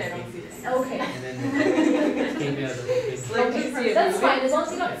challenge or something. Okay. And then it came out of the whole thing. Okay, that's fine, as long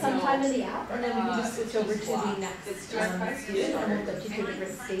as you got some time in the app, and then we can just switch over to the next station, and we'll get you to a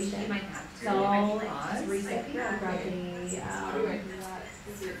different station. So I'll just reset here, I'll grab the,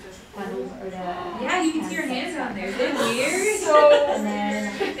 bundle or the. Yeah, you can see your hands on there. Isn't that weird? And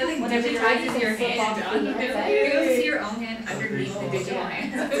then, Whenever you're ready, you digitizing your can flip hand, off the you're headset. able to see your own hand underneath the digital hand.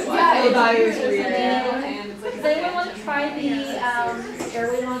 Yeah, it's weird. Does anyone want to try the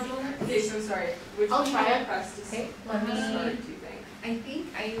airway module? Okay, so sorry. Which I'll try it. press to Okay, start, let me. do you think? I think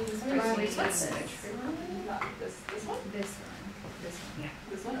I use What's personally this? what's Not this one? this one. This one, yeah.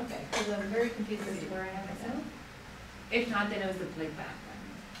 This one? Okay. Because I'm very confused as to where I am right now. If not, then it was the play back button.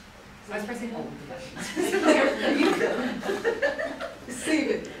 So I was pressing all of the buttons. Save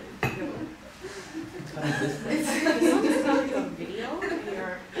it. Kind of this way. It's like a video and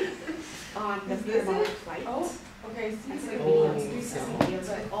you're on the Paramount flight. Oh, okay. So it's like Oh, videos, okay. videos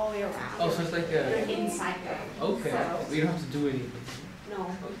like all the way around. Oh, so it's like You're a, inside there. okay, So, we don't have to do anything. no.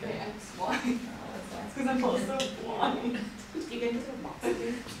 Okay. X, Y. because I'm also blind. You get to the box.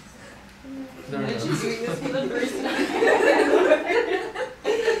 No, no, I'm no. doing this for the first time.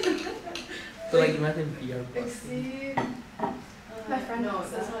 So like imagine VR plus. Exceed. My friend No,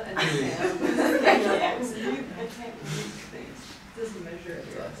 has that's that. not an exam. I can't read things. Just measure it.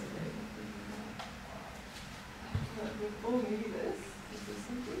 Oh, maybe this? Is this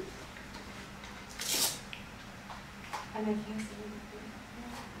something? And I can't see anything.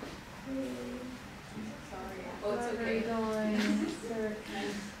 Sorry. Oh, it's okay.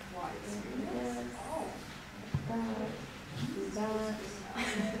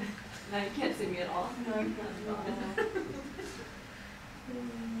 Now you can't see me at all. No, I can't.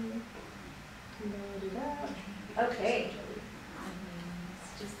 Okay.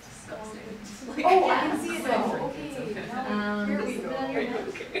 It's just disgusting. Oh, I can see it now. Okay. Here we go.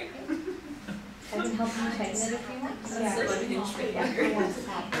 I can help you tighten it if you want. That's like an inch right here. Yes.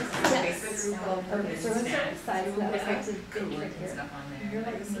 Facebook group of Okay, so we're snacks. size that was like to Cool big and here. stuff on there. You're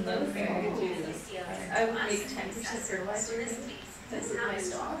like me. I would make 10% fertilizer. This is my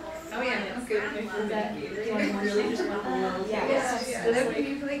stock. Oh yeah, that's good. Is that, do you want one Really just want a little. Yeah. Yeah. But then we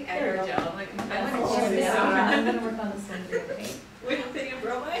need like agar gel. Like I Oh, want to yeah. choose I'm gonna work on this one too, okay? Is with the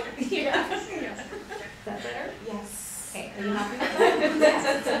bromide. that better? Yes. Okay, are you happy with that?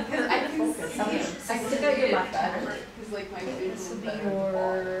 Yes. I can Focus. see Okay, it. so stick out your left hand. It's like my This face will is be better.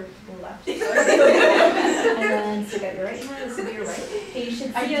 your left. And then stick out your right hand, this will be your right. Okay, you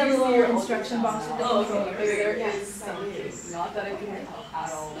should I see do a see little your instruction box with the Oh, controller. okay. There Yes. is something. Not that I can tell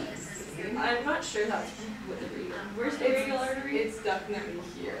at all. I'm not sure that's what the radial. Where's the radial artery? It's definitely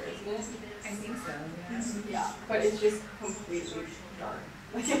here, isn't it? I think so. Yeah, but it's just completely dark.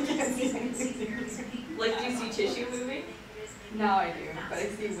 Like I can't see anything. Like, do you see tissue moving? Now I do, but I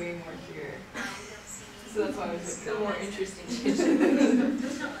see way more here. So that's why I was The more interesting tissue.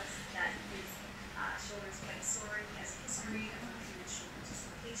 Tell us that his shoulder is quite sore, he has a history of repeated shoulder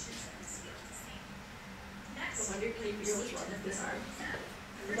dislocations, and his heel is the same. Next, I wonder if you feel what's wrong with this arm.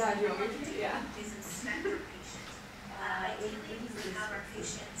 Dad, you want me to? Yeah. is inspect our patient. Ideally, we would have our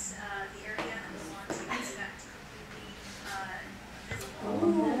patients, the area and the want to inspect completely visible. We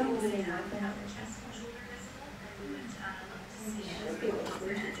would have the chest and shoulder visible, and we would look to see over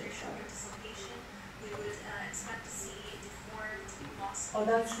anterior shoulder dislocation. We would expect to see deformed, loss. Oh,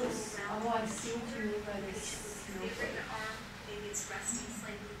 that's this. Oh, I see what you mean by this. Favorite arm, maybe it's resting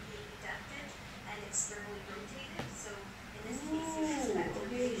slightly adapted, and it's thermally rotated. So in this case, you should expect the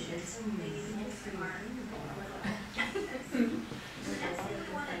patient maybe the different arm. The next thing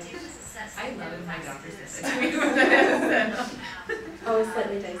we want to do is assess. I love it, my doctor says it. Oh, it's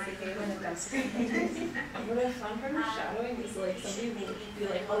slightly dicey, okay, when it does. What I found from her shadowing is like somebody will be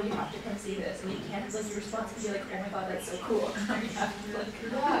like, oh, you have to come see this, and you can't, like your response can be like, oh my god, that's so cool. You have to like,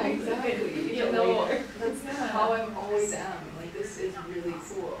 Yeah, exactly. you know, That's how I'm always am. Like this is really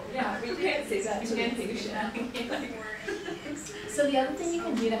cool. yeah, we can't say that to the patient. So the other thing you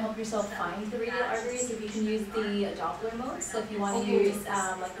can do to help yourself find the radial arteries, if you can use the Doppler mode, so if you want to use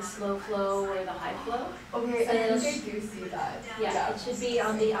like the slow flow or the high flow. Okay, So I think I do see that. Yeah, it should be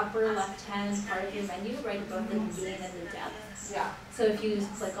on the upper left-hand part of your menu, right above the gain and the depth. Yeah. So if you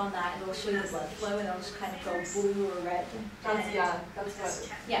just click on that, it'll show you the blood flow, and it'll just kind of go blue or red. That's that's what.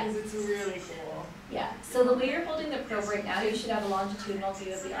 Yeah. Because it's really cool. Yeah. So the way you're holding the probe right now, you should have a longitudinal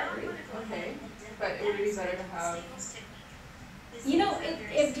view of the artery. Okay. But it would be better to have. You know,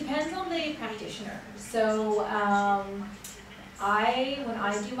 it depends on the practitioner. So when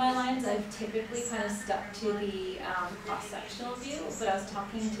I do my lines, I've typically kind of stuck to the cross-sectional view, but I was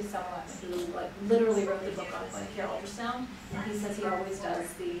talking to someone who like literally wrote the book on point of care ultrasound, and he says he always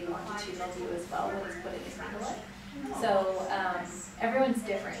does the longitudinal view as well when he's putting his needle in. So everyone's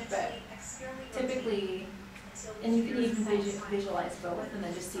different, but typically, and you can even visualize both and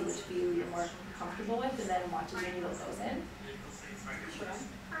then just see which view you're more comfortable with, and then watch as your needle goes in.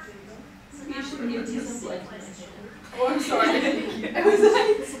 You should give me some blood to my hand. Oh, I'm sorry. I was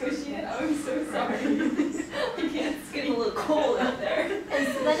like squishing it. I'm so sorry. I can't, it's getting a little cold out there. And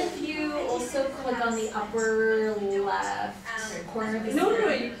so then if you also click on the upper left corner of the No,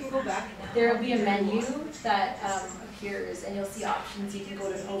 screen, you can go back. there will be a menu that appears, and you'll see options. You can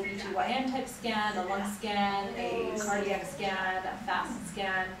go to an OB/GYN type scan, a lung scan, a cardiac scan, a fast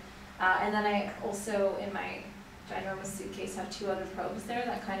scan, and then I also, in my ginormous suitcase, have 2 other probes there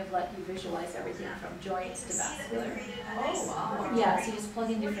that kind of let you visualize everything from joints to vascular. Oh wow. Yeah, so you just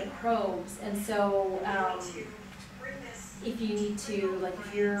plug in different probes, and so if you need to, like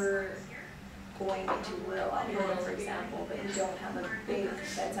if you're going into rural Alberta, for example, but you don't have a big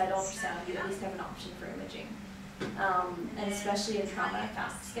bedside ultrasound, you at least have an option for imaging. And especially in trauma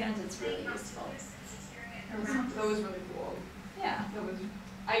fast scans, it's really useful. That was really cool. Yeah. That was.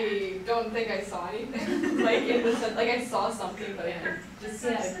 I don't think I saw anything. Like in the sense, like I saw something, but I could just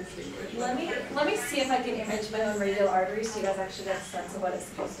distinguish. Let me see if I can image my own radial arteries so you guys actually get a sense of what it's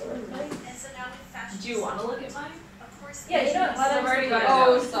supposed to look like. And so now with fashion. Do you want to look at mine? Of course. Yeah, you know what? I've already got it.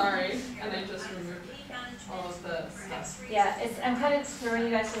 Oh, sorry. And I just removed all of the stuff. Yeah, I'm kind of throwing you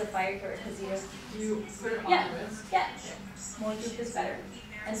guys to the fire here because You put it on Yeah. this. yeah, more group is better.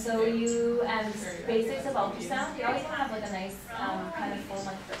 And so you, basics of ultrasound, you always want to have like a nice kind of phone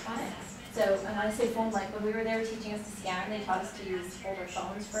like grip on it. So, and when I say phone like, when we were there teaching us to scan, they taught us to use older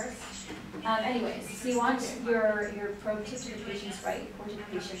phones first. Anyways, so you want your probe tip to the patient's right or to the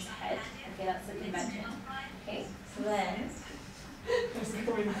patient's head. Okay, that's the convention. Okay, so then.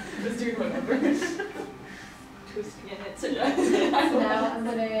 Just doing whatever. Twisting it. So now I'm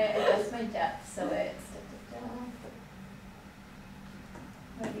going to adjust my depth so it's.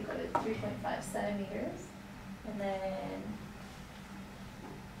 Maybe go to 3.5 centimeters, and then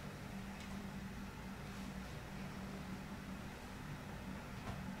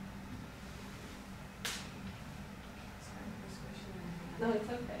No, it's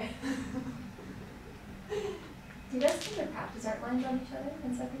okay. do you guys think their practice art lines on each other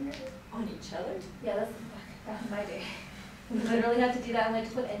in second grade? On each other? Yeah, that's back in my day. We literally had to do that and we had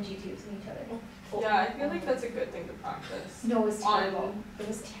to put NG tubes in each other. Yeah, I feel like that's a good thing to practice. No, it was terrible. It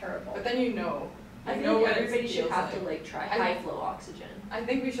was terrible. But then you know. I You know think what it everybody should feels have to like. like try I- high flow oxygen. I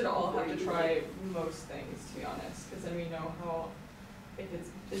think we should all have to try most things, to be honest, because then we know how, if it's,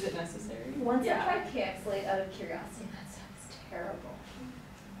 is it necessary? Once Yeah. I tried K-Xlate out of curiosity, that sounds terrible.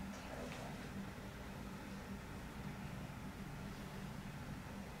 Terrible.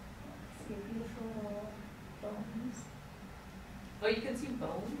 See beautiful little bones. Oh, you can see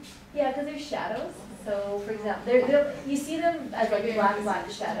bone? Yeah, because they're shadows. So, for example, you see them as like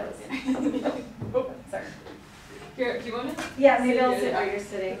black shadows. Oh, sorry. Here, do you want to? Yeah, maybe I'll sit where you're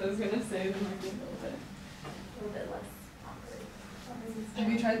sitting. I was going to say, there might be a little bit. A little bit less awkward.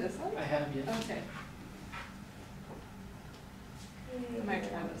 Have you tried this one? I have, yes. Okay. I might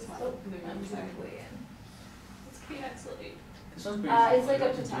try this one. Oh, and then I'm you can way in. It's K-Xlate. This one's pretty It's simple. like a You don't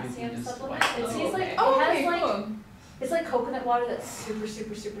have to do potassium anything, just supplement. watch It it. tastes like, it Oh, has okay, like, cool. it's like coconut water that's super,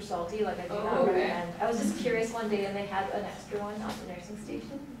 super, super salty. Like I do not Oh, okay. recommend. I was just curious one day and they had an extra one off the nursing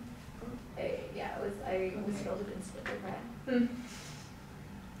station. Yeah, I was thrilled it didn't split their bread.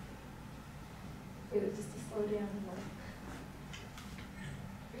 It was just to slow down and like.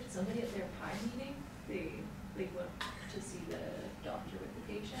 Somebody at their pie meeting, they went to see the doctor with the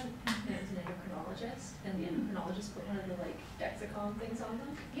patient, and it was an endocrinologist, and the endocrinologist put one of the like Dexicon things on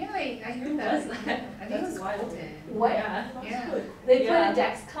them. Yeah, I heard Who that. was that? I think it was That's wild. Colton. What? Yeah. Yeah. They Yeah. put a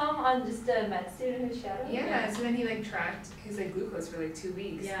Dexcom on just a med student who's shadow? Yeah, so then he like tracked his like glucose for like 2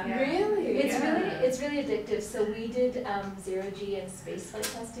 weeks. Yeah. Really? It's really addictive. So we did 0G and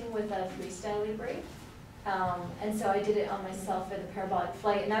spaceflight testing with a freestyle Libre. And so I did it on myself for the parabolic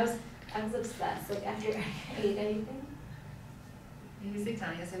flight, and I was obsessed. Like after I ate anything. He was like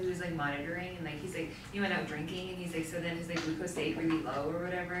telling us how he was like monitoring and like he's like he went out drinking and he's like so then his like glucose stayed really low or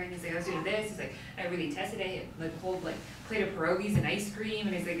whatever and he's like I was doing this, he's like I really tested it, like whole like plate of pierogies and ice cream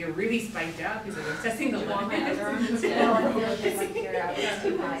and he's like it really spiked up, he's like I'm testing the limits. No, I feel like you're out. It's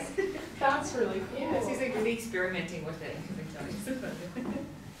too high. That's really cool. Yeah, so he's like really experimenting with it. He's like telling us about it.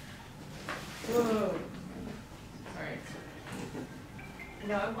 Whoa. Alright.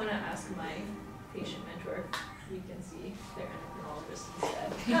 Now I want to ask my patient mentor if we can see their endocrinologist instead.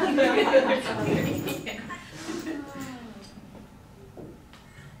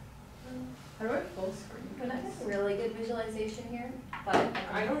 How do I full screen? We're not getting really good visualization here, but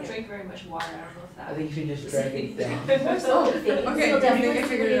I don't drink very much water, I don't know if that. I think you should just drag it down. More so things. Okay, You'll I think I definitely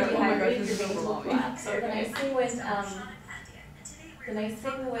figured it out. Oh my gosh, dehydrate, this is your veins will overwhelming. collapse. So the nice thing with the nice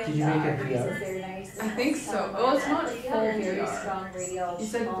thing with Did you make a arteries VR? is they're nice. I think so. Oh, it's not They full have very VR. strong radial You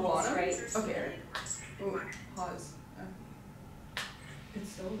said long bottom? stripes. Okay. Ooh, pause. It's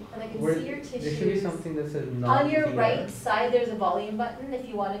so And I can Where, see your there should be tissues. something that says non On your right side, there's a volume button if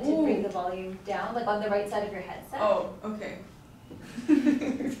you wanted to bring Ooh. the volume down, like on the right side of your headset. Oh, okay.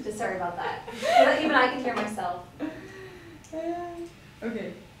 Just sorry about that. Even I can hear myself.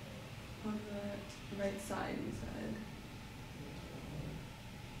 Okay. On the right side, you said.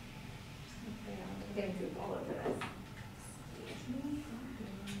 I'm getting poop all over this.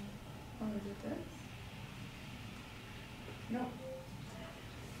 Oh, is it this? No.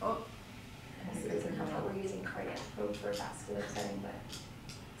 Oh. This isn't how we're using cardiac probe for vascular setting, but.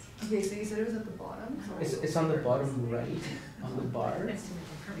 Okay, so you said it was at the bottom? It's on the bottom right, on the bar.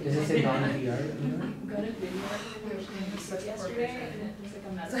 Does it say non-VR anywhere? Got a video of the patient yesterday, and it was like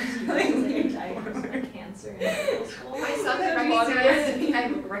a medical student, it was like a diagnosis of cancer. dancer in middle school. I saw that There's a right lot of yesterday. I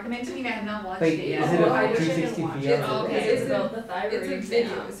recommend to me. I have not watched Like, it yet. is it Oh, I a wish I 360 didn't watch VR? it. Okay. It's It's a- about the thyroid It's a exam.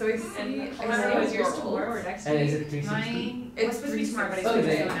 video, so I see. And I I see don't know, is yours results. tomorrow or next And week? is it 360? Mine It's was supposed to be tomorrow, but I Oh, switched to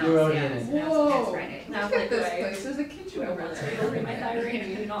then someone you're else. already Yeah, in it. so now it's Whoa. Friday. Now Look I'm at like, this do I place, there's a kitchen over want to there. lower my thyroid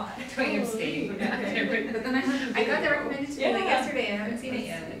or do not? Do I abstain? But then I haven't. I got that recommended to me like Yeah. yesterday. I haven't seen it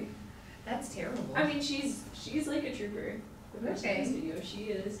yet. That's terrible. I mean, she's like a trooper. The person in Okay. this video, she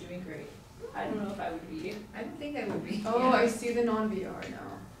is doing great. I don't know if I would be. I don't think I would be. Oh, I see the non-VR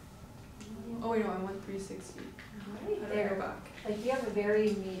now. Oh wait, no, I want 360. How do I There. go back? Like you have a very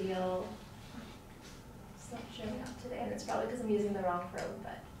medial, it's not showing up today, and it's probably because I'm using the wrong probe,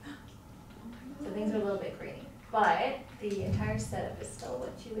 but, so things are a little bit grainy. But the entire setup is still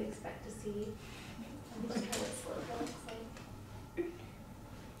what you would expect to see. Look how it's looks like.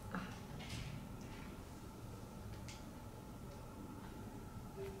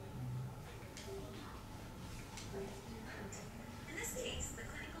 In this case, the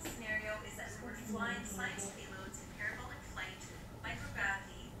clinical scenario is that we're flying science payloads in parabolic flight,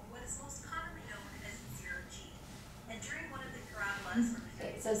 microgravity, or what is most commonly known as zero-G. And during one of the parabolas from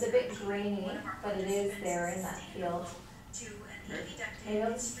Okay, so it's a bit grainy, but it is there in that field. to an aviducted Maybe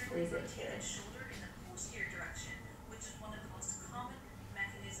I'll just externally freeze it here. rotated shoulder in the posterior direction, which is one of the most common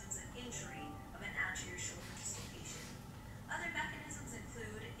mechanisms of injury of an anterior shoulder dislocation. Other mechanisms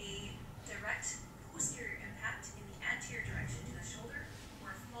include a direct posterior impact in the anterior direction to the shoulder or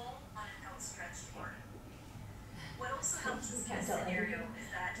a fall on an outstretched arm. What also helps us in Can't this tell scenario is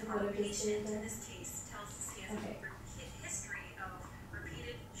that What our it is patient there. in this case tells us he has Okay. a history of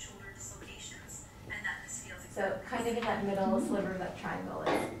repeated shoulder dislocations and that this feels So kind of in that middle sliver of that triangle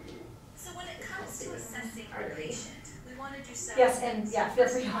is. So when it comes to assessing our patient, we want to do so. Yes, and yeah, feel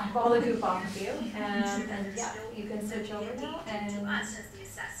free to have all the goop off of you, and yeah, you can switch over now To and us as the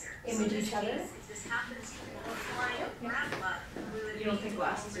assessor. So image in this each other. case, if this happens to be a flying parabola, we would You don't be think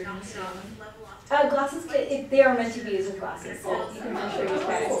glasses are gonna knocking stay off on? level off Glasses, they are meant to be used with glasses, so you can make sure you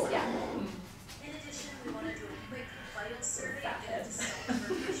guys, yeah. In addition, we want to do a quick vital survey and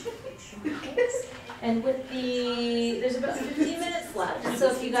discuss our patient. And with there's about 15 minutes left,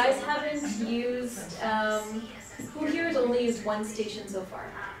 so if you guys haven't used, who here has only used one station so far?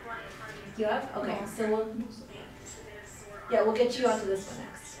 You have? Okay, so we'll get you onto this one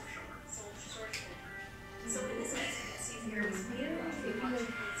next. So in this case, you can see here is me.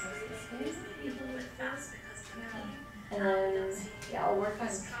 Fast because of the pain. And then, yeah, I'll work on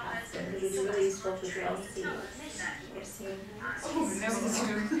cats, because it's really useful for you all to see what we're seeing.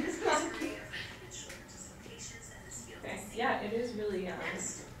 Okay. Yeah, it is really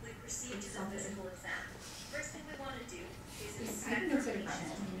Next, we proceed to the physical exam. First thing we want to do is I inspect think our it's a patient.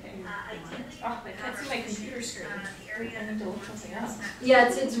 problem. Ideally, Oh, I can't see my computer screen. the area I need to look something up. Yeah,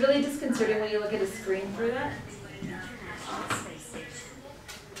 it's really disconcerting when you look at a screen through that.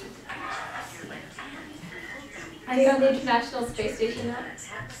 Are you on the International Space Station now?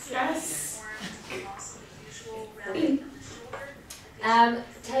 Yes.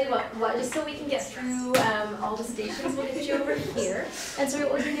 Tell you what, just so we can get through all the stations, we'll get you over here. And sorry,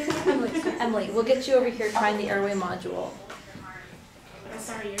 what was your name? Emily, we'll get you over here trying the airway module.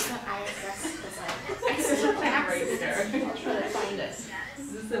 Sorry, you're not ISS. Right there. I'll try to find it.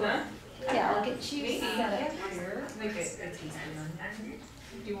 Is this enough? Yeah, I'll get you set up here. Like a teaspoon on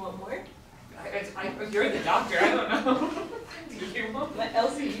Do you want more? You're the doctor, I don't know. Do you want my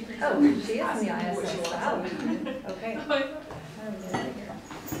LCD? Oh, she is in the ISS. Wow. Okay.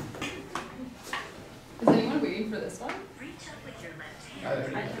 Is anyone waiting for this one? reach up with your left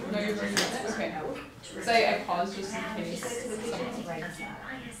hand. No, you're going to. Okay. So I paused just in case. Right. ISS.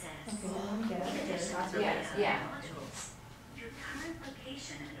 Okay, let me get up here. Yeah. Modules. Your current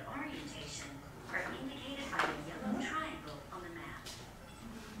location and orientation are indicated by a yellow triangle on the map.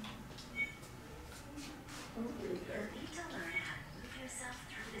 You'll need to learn how to move yourself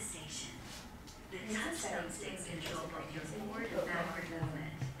through the station. The touchstone sticks control both your forward and backward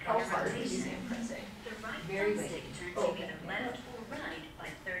movement. How And your hard is rotation. it pressing? The right Very thumbstick turns you either left or right by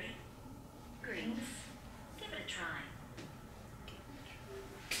 30 degrees. Give it a try.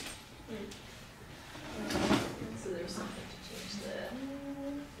 So there's something to change the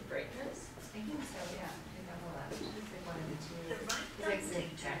brightness. I think so, yeah. I think I'll allow it. It's like one of the two. The right It's like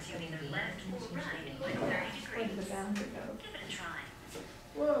thumbstick the turns you either Jackson left or right by 30 Where did the degrees. boundary go? Give it a try.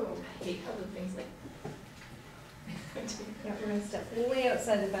 Whoa. I hate how the things like. Yeah, we're gonna step way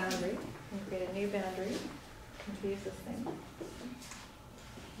outside the boundary and create a new boundary. Confuse this thing.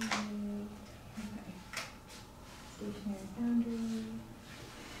 Okay. Stationary boundary.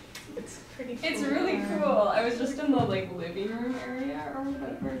 It's pretty cool. It's really cool. I was just in the like living room area or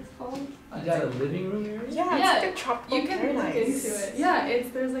whatever it's called. You got a living room area? Yeah, Yeah, it's like a tropical you can look paradise. into it. Yeah,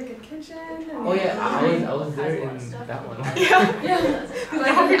 there's like a kitchen and Oh yeah, I was there in that one. yeah.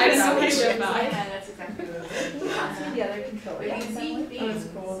 Like, Now we I just know switch what it you're back. Yeah, that's exactly what it is. You can see the other controller. But you can see Oh, things,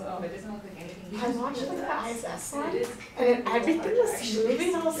 that's cool though. but it doesn't look like anything. I watched like the ISS one, It is and then everything was moving,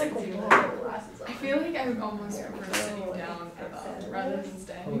 and I was like, whoa. I feel like I would almost prefer sitting down for that rather than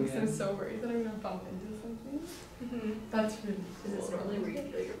standing because I'm so worried that I'm gonna bump into something. That's really cool. Is this normally where you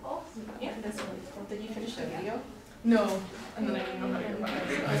feel your pulse? Yeah, that's really cool. Did you finish the video? No, and then I didn't know how to get back.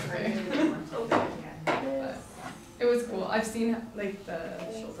 Okay. But it was cool. I've seen like the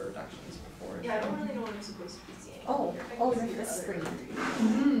shoulder reductions before. Yeah, I don't really know what I'm supposed to be seeing. Oh, You're right, your this other screen.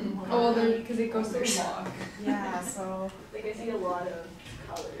 Mm-hmm. Oh, well, because it goes through lock. Yeah, so. Like I see a lot of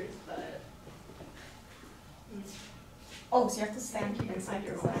colors, but Oh, so you have to stand inside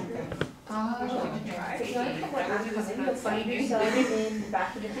your own thing. Oh, So if you want to put what happening, you'll find yourself in the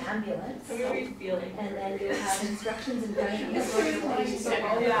back of an ambulance. I'm really feeling. And then you'll have instructions in front of you.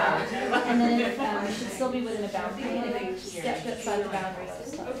 Yeah. And then you should still be within a boundary, and if you step outside the boundary,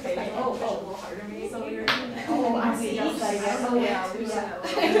 just stop. Okay. Oh, A little harder maybe. So you're, oh, I see, outside, yeah, oh, yeah.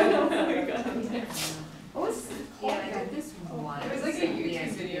 What was, yeah, I did this one. It was like a YouTube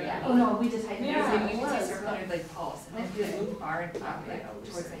video. Yeah. Oh, no, we just had. It was like, you could see circular like pulse, and then if you like move far and up, like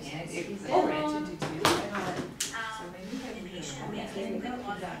towards the hand, it was like branch into two. So maybe I can do it.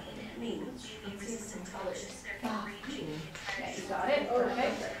 Yeah, you got it,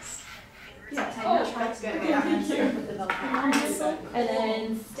 perfect. Yeah, Oh, that's good. Yeah, thank you. Put the Velcro on, and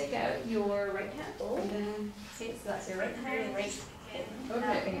then stick out your right hand. Okay, so that's your right hand and right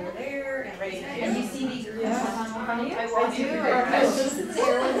Okay. finger there, and right. And you see these Yeah. on in front of you? I do. Okay, so this is the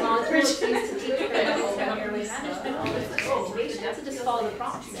airway module, it's used to teach critical about airway management, all this situations, so just follow the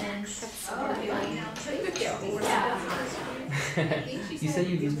prompts and. You said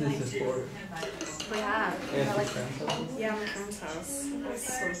you used this before. Yeah. Yeah, Like, friends. yeah, my friend's house. It was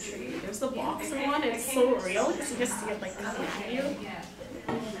so tricky. There's the boxer one, it's so real because you just see it like coming at you.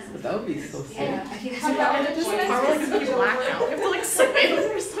 That would be so sick. Yeah. And it just like power like be blacked out. You have to like sit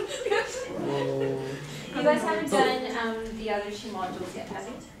in or something. Whoa. You guys haven't done the other two modules yet, have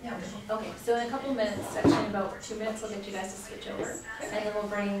you? No. Okay, so in a couple minutes, actually in about 2 minutes, we'll get you guys to switch over. And then we'll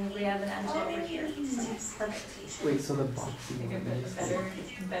bring Riyadh and Angela over here. Perfect. Wait, so the boxing one is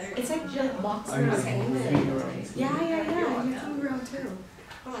Better. It's like just boxer are you and like thing. moving around? Yeah. You can move around too.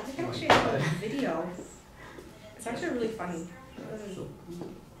 Oh, I think I actually have a video. It's actually really funny.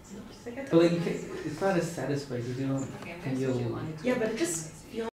 But like, you can, it's not as satisfying because you don't Okay, I'm can gonna switch it you. on. Yeah, but it just